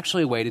 politeness is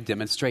actually a way to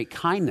demonstrate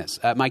kindness.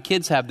 My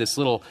kids have this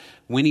little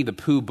Winnie the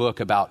Pooh book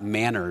about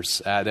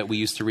manners that we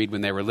used to read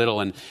when they were little.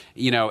 And,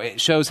 it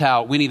shows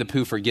how Winnie the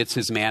Pooh forgets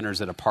his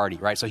manners at a party,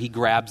 right? So he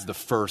grabs the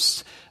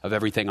first of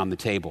everything on the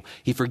table.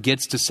 He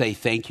forgets to say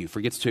thank you,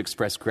 forgets to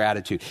express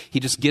gratitude.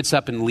 He just gets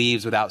up and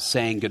leaves without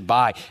saying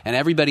goodbye. And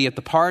everybody at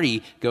the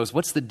party goes,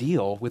 what's the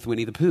deal with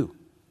Winnie the Pooh?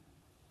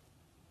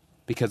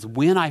 Because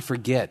when I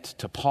forget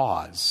to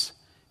pause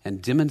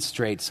and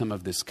demonstrate some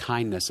of this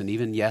kindness and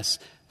even, yes,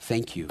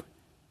 thank you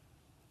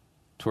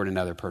toward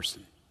another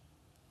person,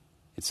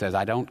 It says,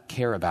 I don't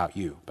care about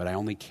you, but I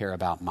only care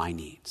about my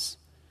needs.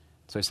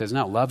 So he says,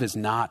 no, love is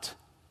not,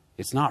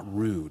 it's not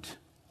rude.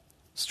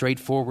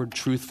 Straightforward,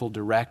 truthful,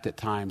 direct at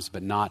times,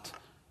 but not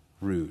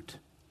rude.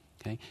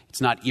 Okay?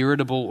 It's not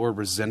irritable or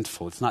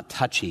resentful. It's not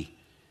touchy.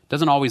 It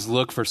doesn't always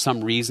look for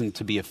some reason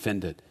to be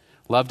offended.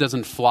 Love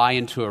doesn't fly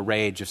into a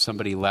rage if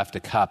somebody left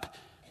a cup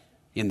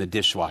in the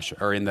dishwasher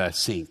or in the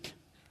sink,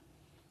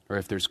 or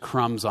if there's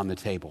crumbs on the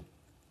table.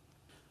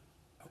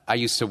 I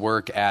used to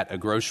work at a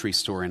grocery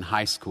store in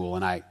high school,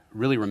 and I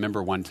really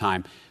remember one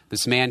time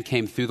this man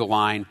came through the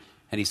line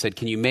and he said,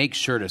 can you make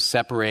sure to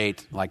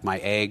separate like my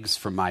eggs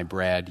from my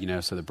bread,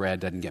 so the bread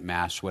doesn't get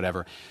mashed,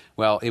 whatever.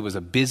 Well, it was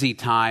a busy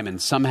time,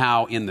 and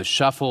somehow in the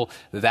shuffle,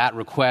 that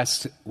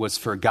request was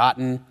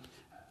forgotten.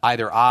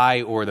 Either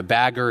I or the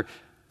bagger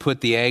put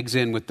the eggs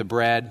in with the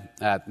bread.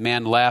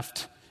 Man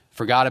left,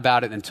 forgot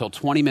about it until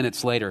 20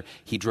 minutes later,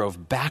 he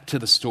drove back to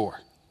the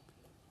store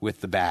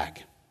with the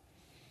bag,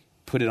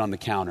 put it on the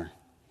counter,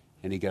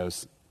 and he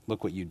goes,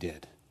 look what you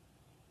did.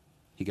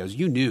 He goes,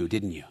 you knew,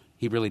 didn't you?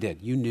 He really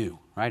did. You knew,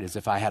 right? As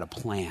if I had a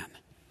plan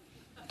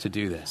to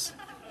do this.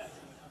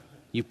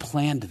 You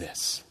planned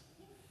this.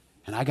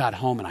 And I got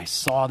home and I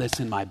saw this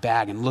in my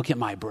bag, and look at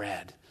my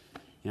bread.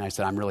 I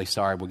said, I'm really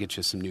sorry. We'll get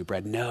you some new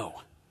bread.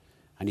 No,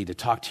 I need to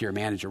talk to your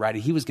manager, right?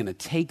 And he was going to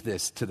take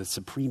this to the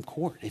Supreme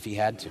Court if he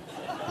had to.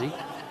 Right?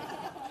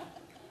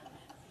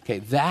 Okay,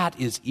 that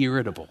is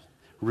irritable,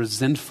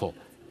 resentful,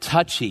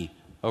 touchy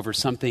over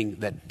something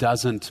that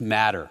doesn't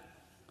matter.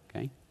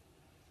 Okay?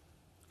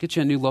 Get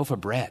you a new loaf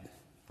of bread,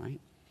 right?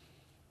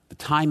 The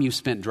time you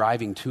spent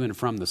driving to and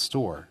from the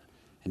store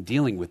and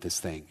dealing with this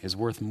thing is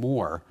worth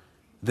more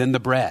than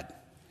the bread,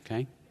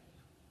 okay?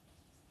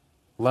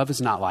 Love is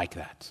not like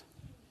that.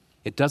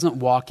 It doesn't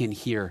walk in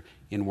here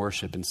in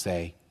worship and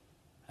say,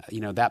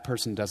 that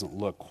person doesn't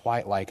look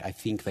quite like I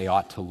think they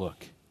ought to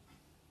look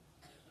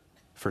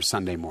for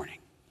Sunday morning.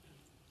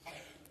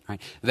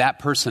 Right? That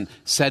person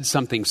said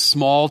something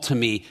small to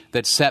me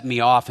that set me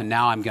off, and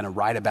now I'm going to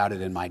write about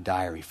it in my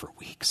diary for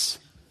weeks.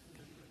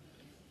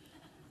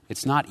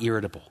 It's not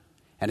irritable.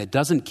 And it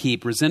doesn't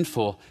keep,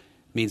 resentful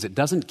means it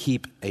doesn't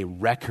keep a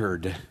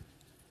record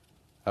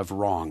of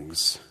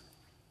wrongs.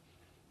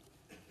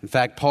 In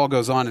fact, Paul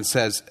goes on and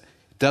says,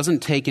 doesn't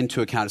take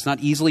into account, it's not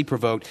easily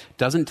provoked,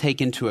 doesn't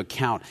take into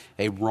account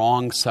a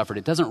wrong suffered.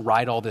 It doesn't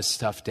write all this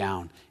stuff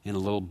down in a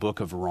little book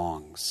of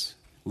wrongs,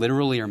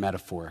 literally or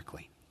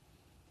metaphorically.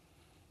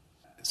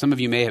 Some of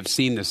you may have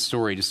seen this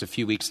story just a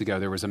few weeks ago.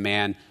 There was a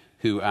man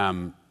who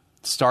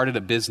started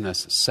a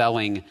business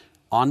selling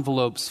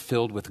envelopes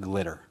filled with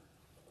glitter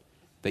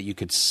that you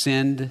could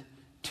send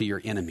to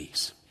your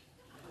enemies.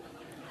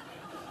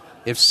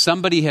 If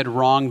somebody had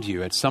wronged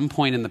you at some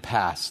point in the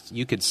past,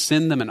 you could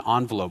send them an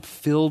envelope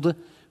filled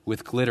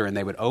with glitter, and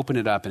they would open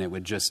it up and it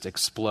would just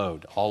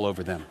explode all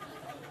over them.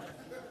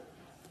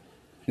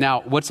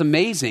 Now, what's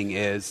amazing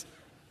is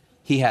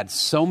he had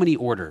so many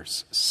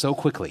orders so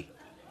quickly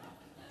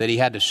that he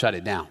had to shut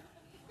it down.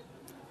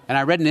 And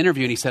I read an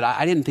interview and he said,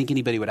 I didn't think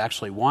anybody would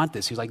actually want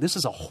this. He was like, this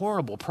is a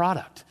horrible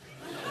product.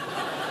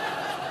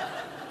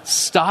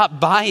 Stop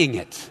buying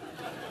it,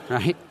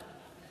 right?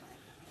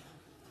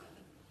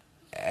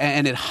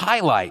 And it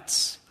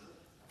highlights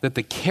that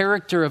the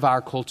character of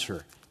our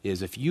culture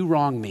is, if you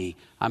wrong me,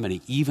 I'm going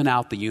to even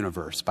out the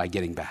universe by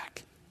getting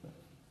back.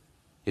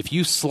 If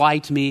you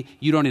slight me,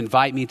 you don't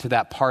invite me to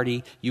that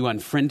party, you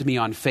unfriend me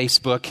on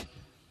Facebook,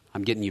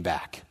 I'm getting you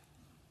back.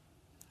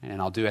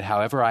 And I'll do it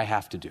however I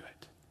have to do it.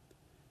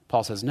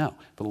 Paul says, no,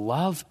 the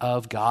love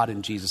of God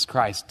in Jesus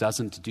Christ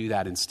doesn't do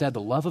that. Instead, the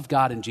love of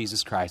God in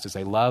Jesus Christ is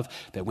a love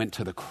that went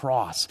to the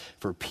cross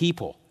for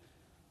people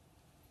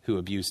who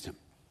abused him,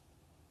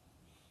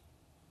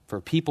 for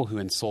people who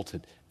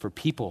insulted, for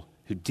people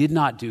who did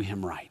not do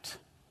him right.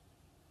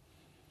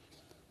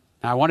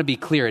 Now, I want to be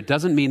clear. It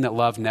doesn't mean that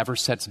love never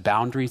sets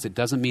boundaries. It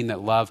doesn't mean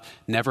that love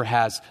never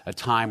has a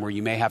time where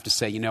you may have to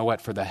say, you know what,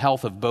 for the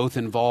health of both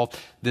involved,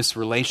 this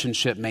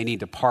relationship may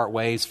need to part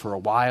ways for a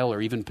while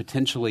or even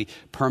potentially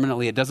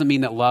permanently. It doesn't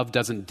mean that love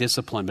doesn't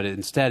discipline, but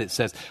instead it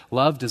says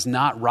love does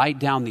not write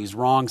down these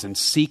wrongs and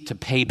seek to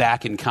pay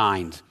back in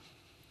kind,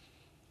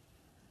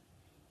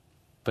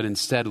 but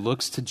instead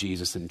looks to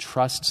Jesus and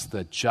trusts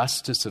the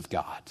justice of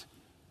God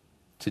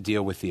to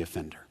deal with the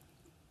offender.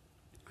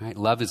 Right?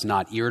 Love is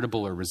not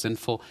irritable or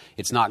resentful.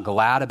 It's not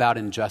glad about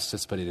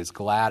injustice, but it is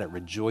glad. It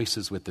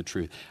rejoices with the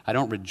truth. I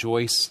don't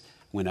rejoice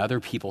when other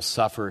people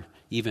suffer,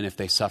 even if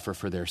they suffer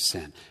for their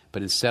sin.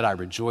 But instead, I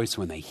rejoice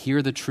when they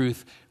hear the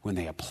truth, when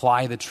they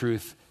apply the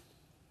truth,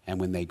 and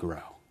when they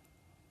grow.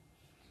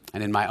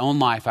 And in my own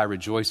life, I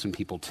rejoice when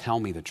people tell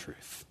me the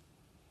truth.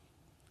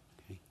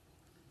 Okay?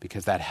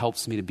 Because that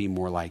helps me to be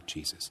more like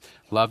Jesus.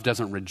 Love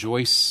doesn't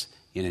rejoice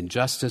in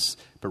injustice,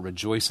 but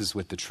rejoices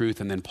with the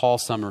truth. And then Paul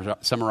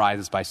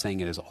summarizes by saying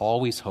it is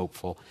always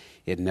hopeful,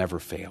 it never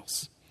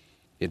fails.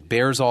 It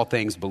bears all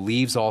things,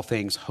 believes all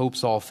things,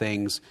 hopes all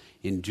things,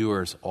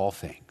 endures all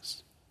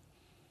things.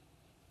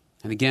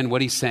 And again,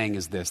 what he's saying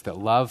is this, that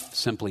love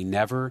simply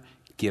never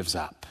gives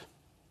up.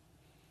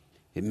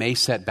 It may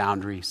set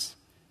boundaries.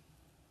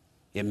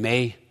 It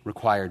may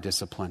require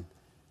discipline.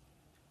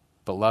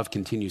 But love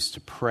continues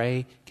to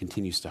pray,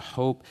 continues to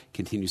hope,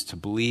 continues to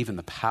believe in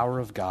the power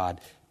of God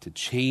to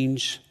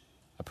change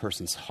a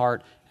person's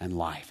heart and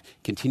life,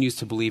 continues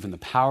to believe in the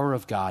power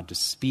of God to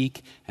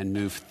speak and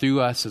move through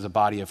us as a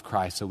body of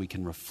Christ so we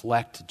can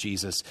reflect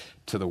Jesus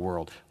to the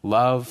world.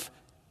 Love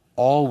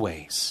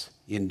always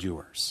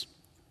endures.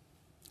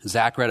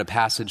 Zach read a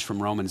passage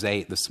from Romans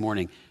 8 this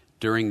morning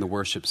during the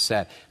worship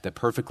set that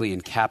perfectly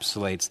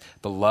encapsulates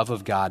the love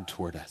of God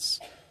toward us.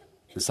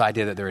 This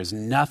idea that there is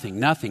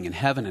nothing in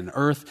heaven and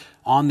earth,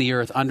 on the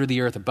earth, under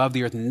the earth, above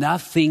the earth,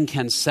 nothing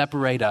can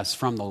separate us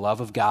from the love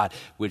of God,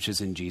 which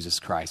is in Jesus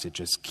Christ. It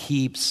just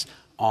keeps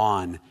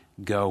on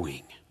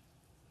going.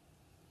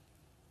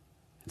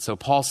 And so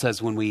Paul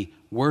says when we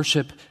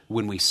worship,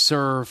 when we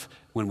serve,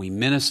 when we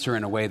minister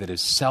in a way that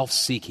is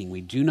self-seeking,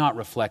 we do not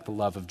reflect the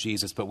love of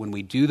Jesus. But when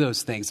we do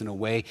those things in a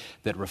way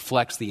that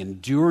reflects the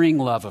enduring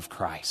love of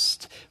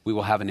Christ, we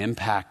will have an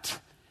impact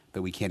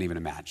that we can't even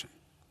imagine.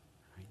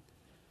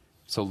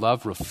 So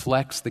love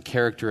reflects the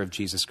character of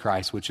Jesus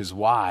Christ, which is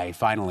why,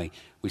 finally,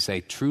 we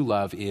say true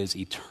love is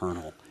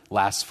eternal,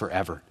 lasts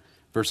forever.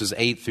 Verses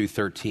 8 through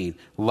 13,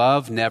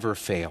 love never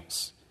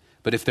fails.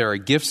 But if there are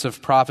gifts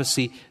of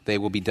prophecy, they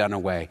will be done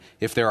away.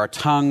 If there are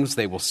tongues,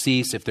 they will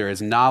cease. If there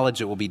is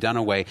knowledge, it will be done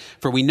away.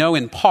 For we know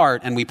in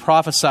part and we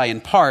prophesy in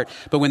part,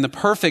 but when the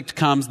perfect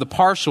comes, the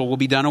partial will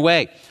be done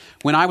away.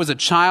 When I was a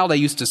child, I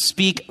used to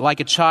speak like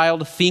a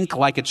child, think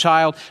like a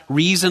child,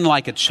 reason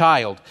like a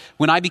child.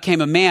 When I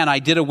became a man, I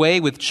did away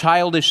with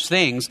childish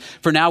things.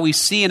 For now we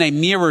see in a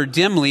mirror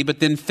dimly, but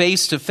then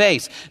face to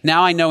face.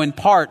 Now I know in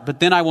part, but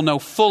then I will know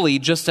fully,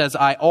 just as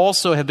I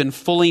also have been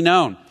fully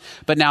known.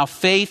 But now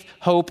faith,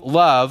 hope,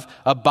 love,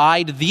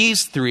 abide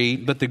these three,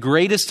 but the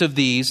greatest of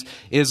these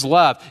is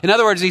love. In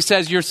other words, he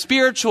says your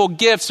spiritual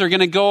gifts are going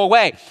to go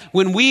away.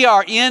 When we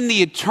are in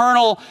the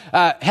eternal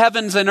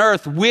heavens and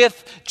earth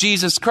with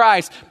Jesus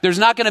Christ, there's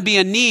not going to be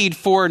a need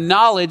for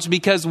knowledge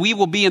because we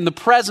will be in the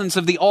presence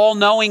of the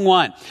all-knowing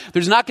one.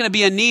 There's not going to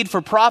be a need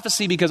for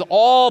prophecy because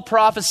all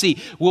prophecy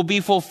will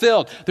be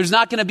fulfilled. There's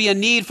not going to be a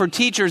need for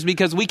teachers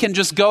because we can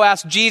just go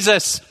ask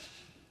Jesus.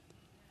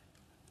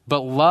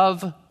 But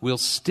love will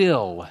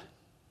still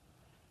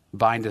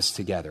bind us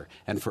together.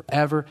 And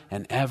forever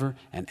and ever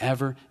and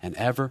ever and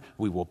ever,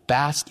 we will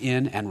bask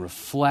in and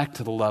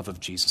reflect the love of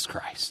Jesus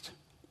Christ.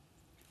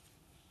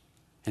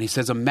 And he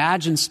says,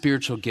 imagine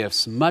spiritual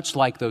gifts much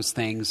like those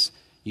things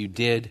you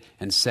did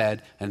and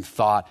said and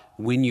thought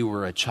when you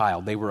were a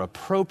child. They were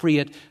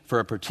appropriate for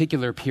a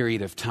particular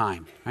period of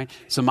time, right?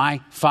 So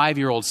my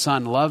 5-year-old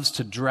son loves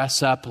to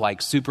dress up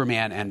like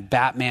Superman and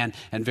Batman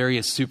and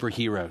various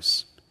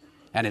superheroes.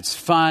 And it's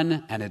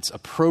fun, and it's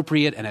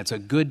appropriate, and it's a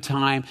good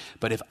time.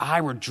 But if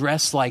I were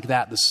dressed like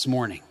that this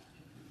morning,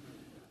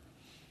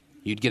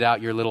 you'd get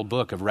out your little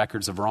book of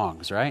records of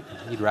wrongs, right?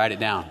 You'd write it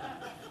down.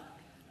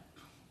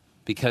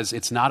 Because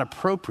it's not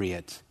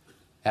appropriate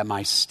at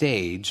my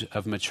stage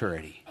of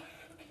maturity.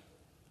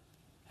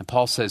 And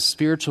Paul says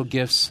spiritual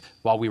gifts,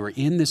 while we were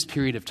in this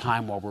period of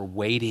time, while we're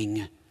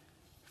waiting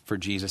for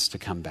Jesus to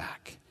come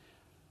back,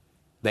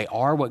 they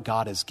are what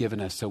God has given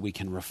us so we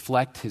can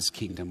reflect his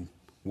kingdom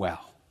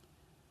well.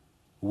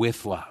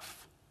 With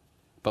love.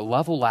 But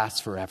love will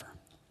last forever.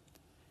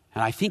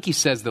 And I think he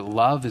says that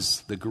love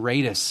is the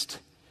greatest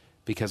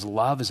because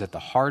love is at the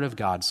heart of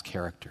God's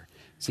character.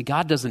 See,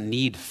 God doesn't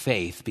need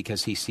faith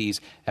because he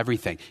sees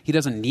everything. He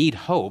doesn't need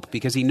hope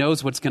because he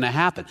knows what's going to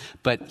happen.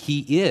 But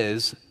he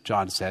is,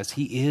 John says,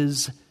 he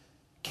is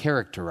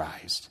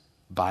characterized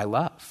by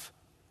love.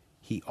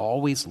 He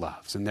always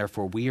loves, and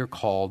therefore we are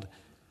called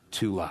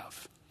to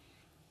love.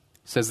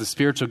 Says the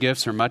spiritual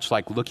gifts are much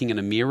like looking in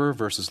a mirror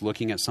versus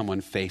looking at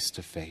someone face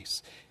to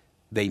face.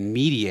 They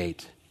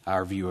mediate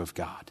our view of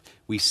God.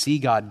 We see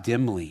God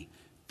dimly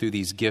through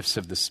these gifts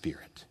of the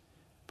Spirit.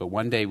 But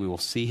one day we will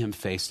see him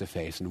face to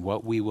face, and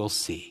what we will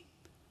see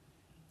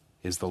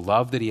is the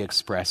love that he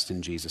expressed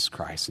in Jesus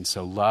Christ. And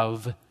so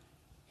love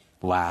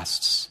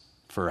lasts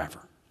forever.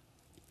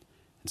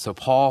 And so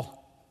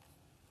Paul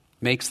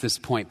makes this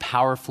point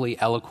powerfully,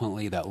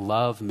 eloquently, that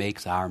love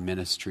makes our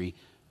ministry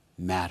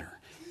matter.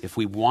 If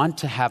we want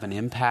to have an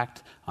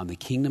impact on the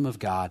kingdom of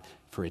God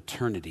for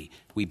eternity,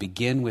 we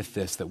begin with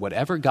this, that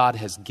whatever God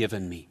has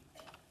given me,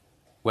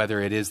 whether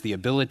it is the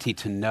ability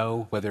to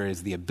know, whether it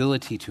is the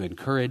ability to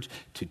encourage,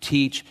 to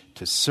teach,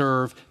 to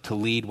serve, to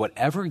lead,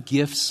 whatever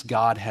gifts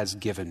God has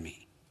given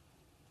me,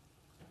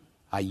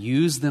 I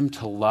use them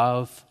to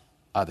love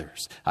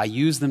others. I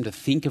use them to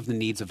think of the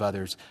needs of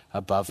others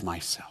above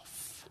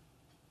myself,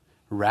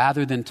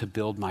 rather than to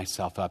build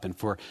myself up. And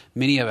for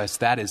many of us,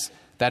 that is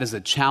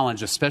a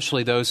challenge,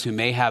 especially those who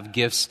may have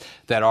gifts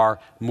that are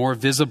more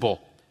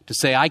visible. To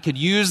say, I could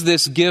use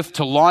this gift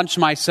to launch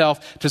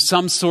myself to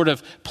some sort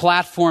of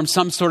platform,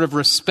 some sort of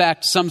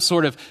respect, some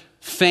sort of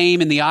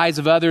fame in the eyes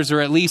of others, or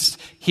at least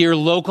here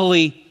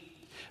locally.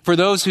 For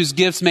those whose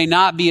gifts may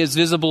not be as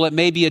visible, it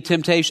may be a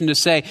temptation to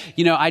say,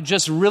 I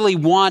just really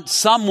want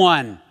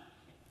someone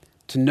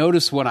to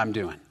notice what I'm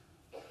doing.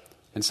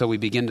 And so we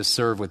begin to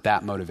serve with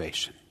that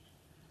motivation.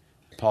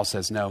 Paul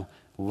says, no,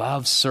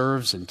 Love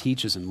serves and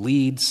teaches and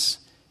leads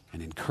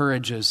and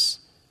encourages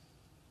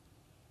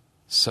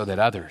so that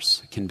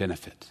others can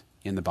benefit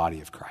in the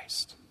body of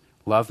Christ.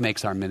 Love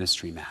makes our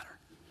ministry matter.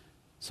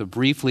 So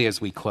briefly as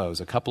we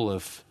close, a couple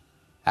of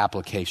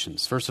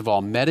applications. First of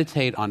all,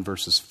 meditate on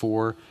verses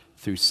 4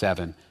 through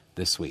 7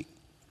 this week.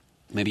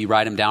 Maybe you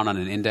write them down on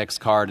an index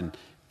card and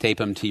tape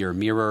them to your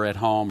mirror at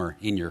home or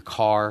in your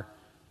car.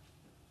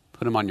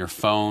 Put them on your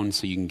phone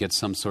so you can get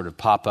some sort of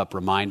pop-up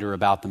reminder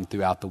about them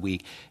throughout the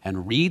week.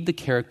 And read the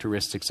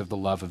characteristics of the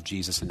love of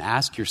Jesus and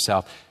ask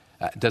yourself,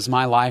 does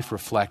my life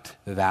reflect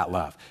that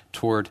love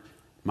toward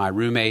my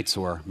roommates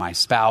or my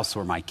spouse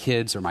or my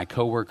kids or my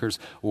coworkers,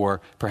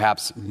 or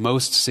perhaps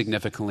most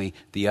significantly,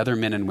 the other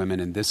men and women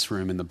in this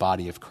room in the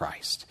body of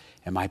Christ?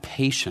 Am I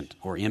patient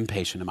or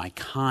impatient? Am I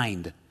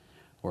kind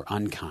or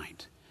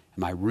unkind?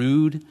 Am I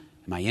rude?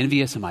 Am I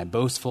envious? Am I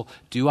boastful?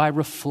 Do I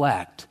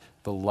reflect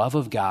the love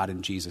of God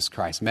in Jesus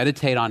Christ?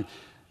 Meditate on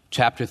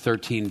chapter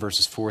 13,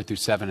 verses 4 through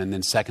 7, and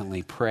then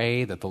secondly,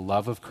 pray that the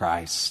love of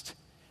Christ,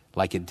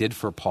 like it did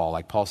for Paul,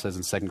 like Paul says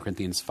in 2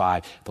 Corinthians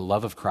 5, the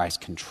love of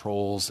Christ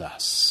controls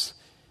us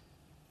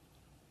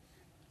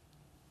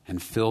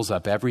and fills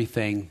up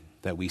everything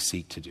that we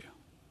seek to do.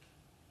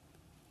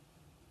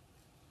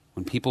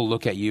 When people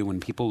look at you, when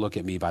people look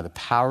at me, by the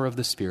power of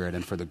the Spirit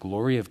and for the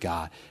glory of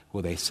God,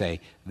 will they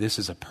say, this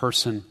is a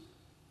person,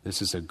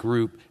 this is a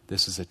group,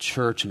 this is a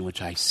church in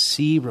which I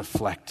see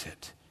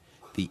reflected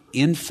the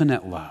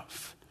infinite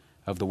love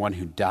of the one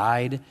who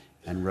died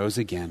and rose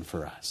again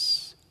for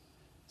us.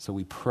 So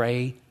we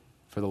pray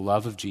for the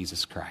love of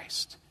Jesus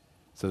Christ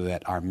so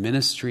that our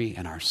ministry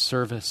and our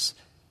service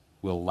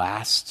will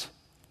last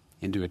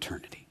into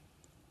eternity.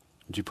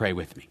 Would you pray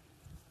with me?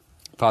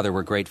 Father,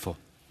 we're grateful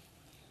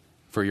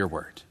for your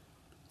word.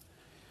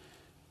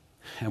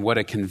 And what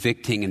a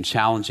convicting and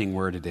challenging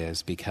word it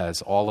is,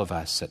 because all of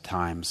us at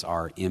times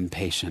are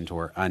impatient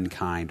or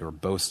unkind or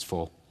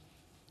boastful.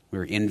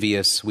 We're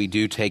envious. We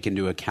do take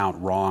into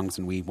account wrongs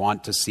and we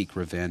want to seek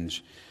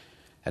revenge.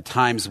 At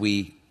times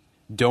we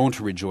don't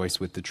rejoice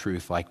with the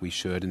truth like we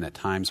should, and at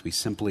times we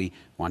simply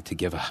want to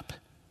give up.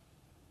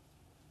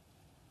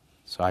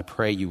 So I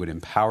pray you would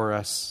empower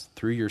us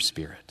through your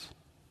Spirit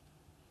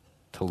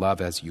to love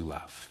as you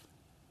love.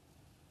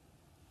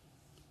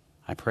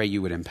 I pray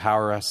you would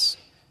empower us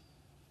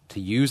to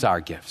use our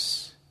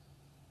gifts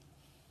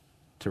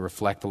to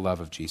reflect the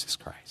love of Jesus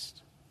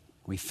Christ.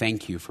 We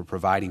thank you for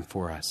providing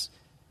for us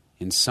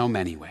in so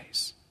many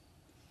ways.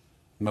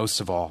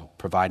 Most of all,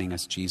 providing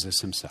us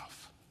Jesus himself.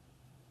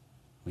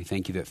 We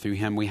thank you that through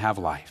him we have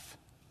life.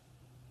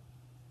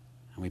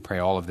 And we pray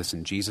all of this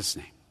in Jesus'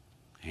 name.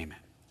 Amen.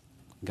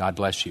 God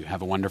bless you.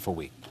 Have a wonderful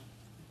week.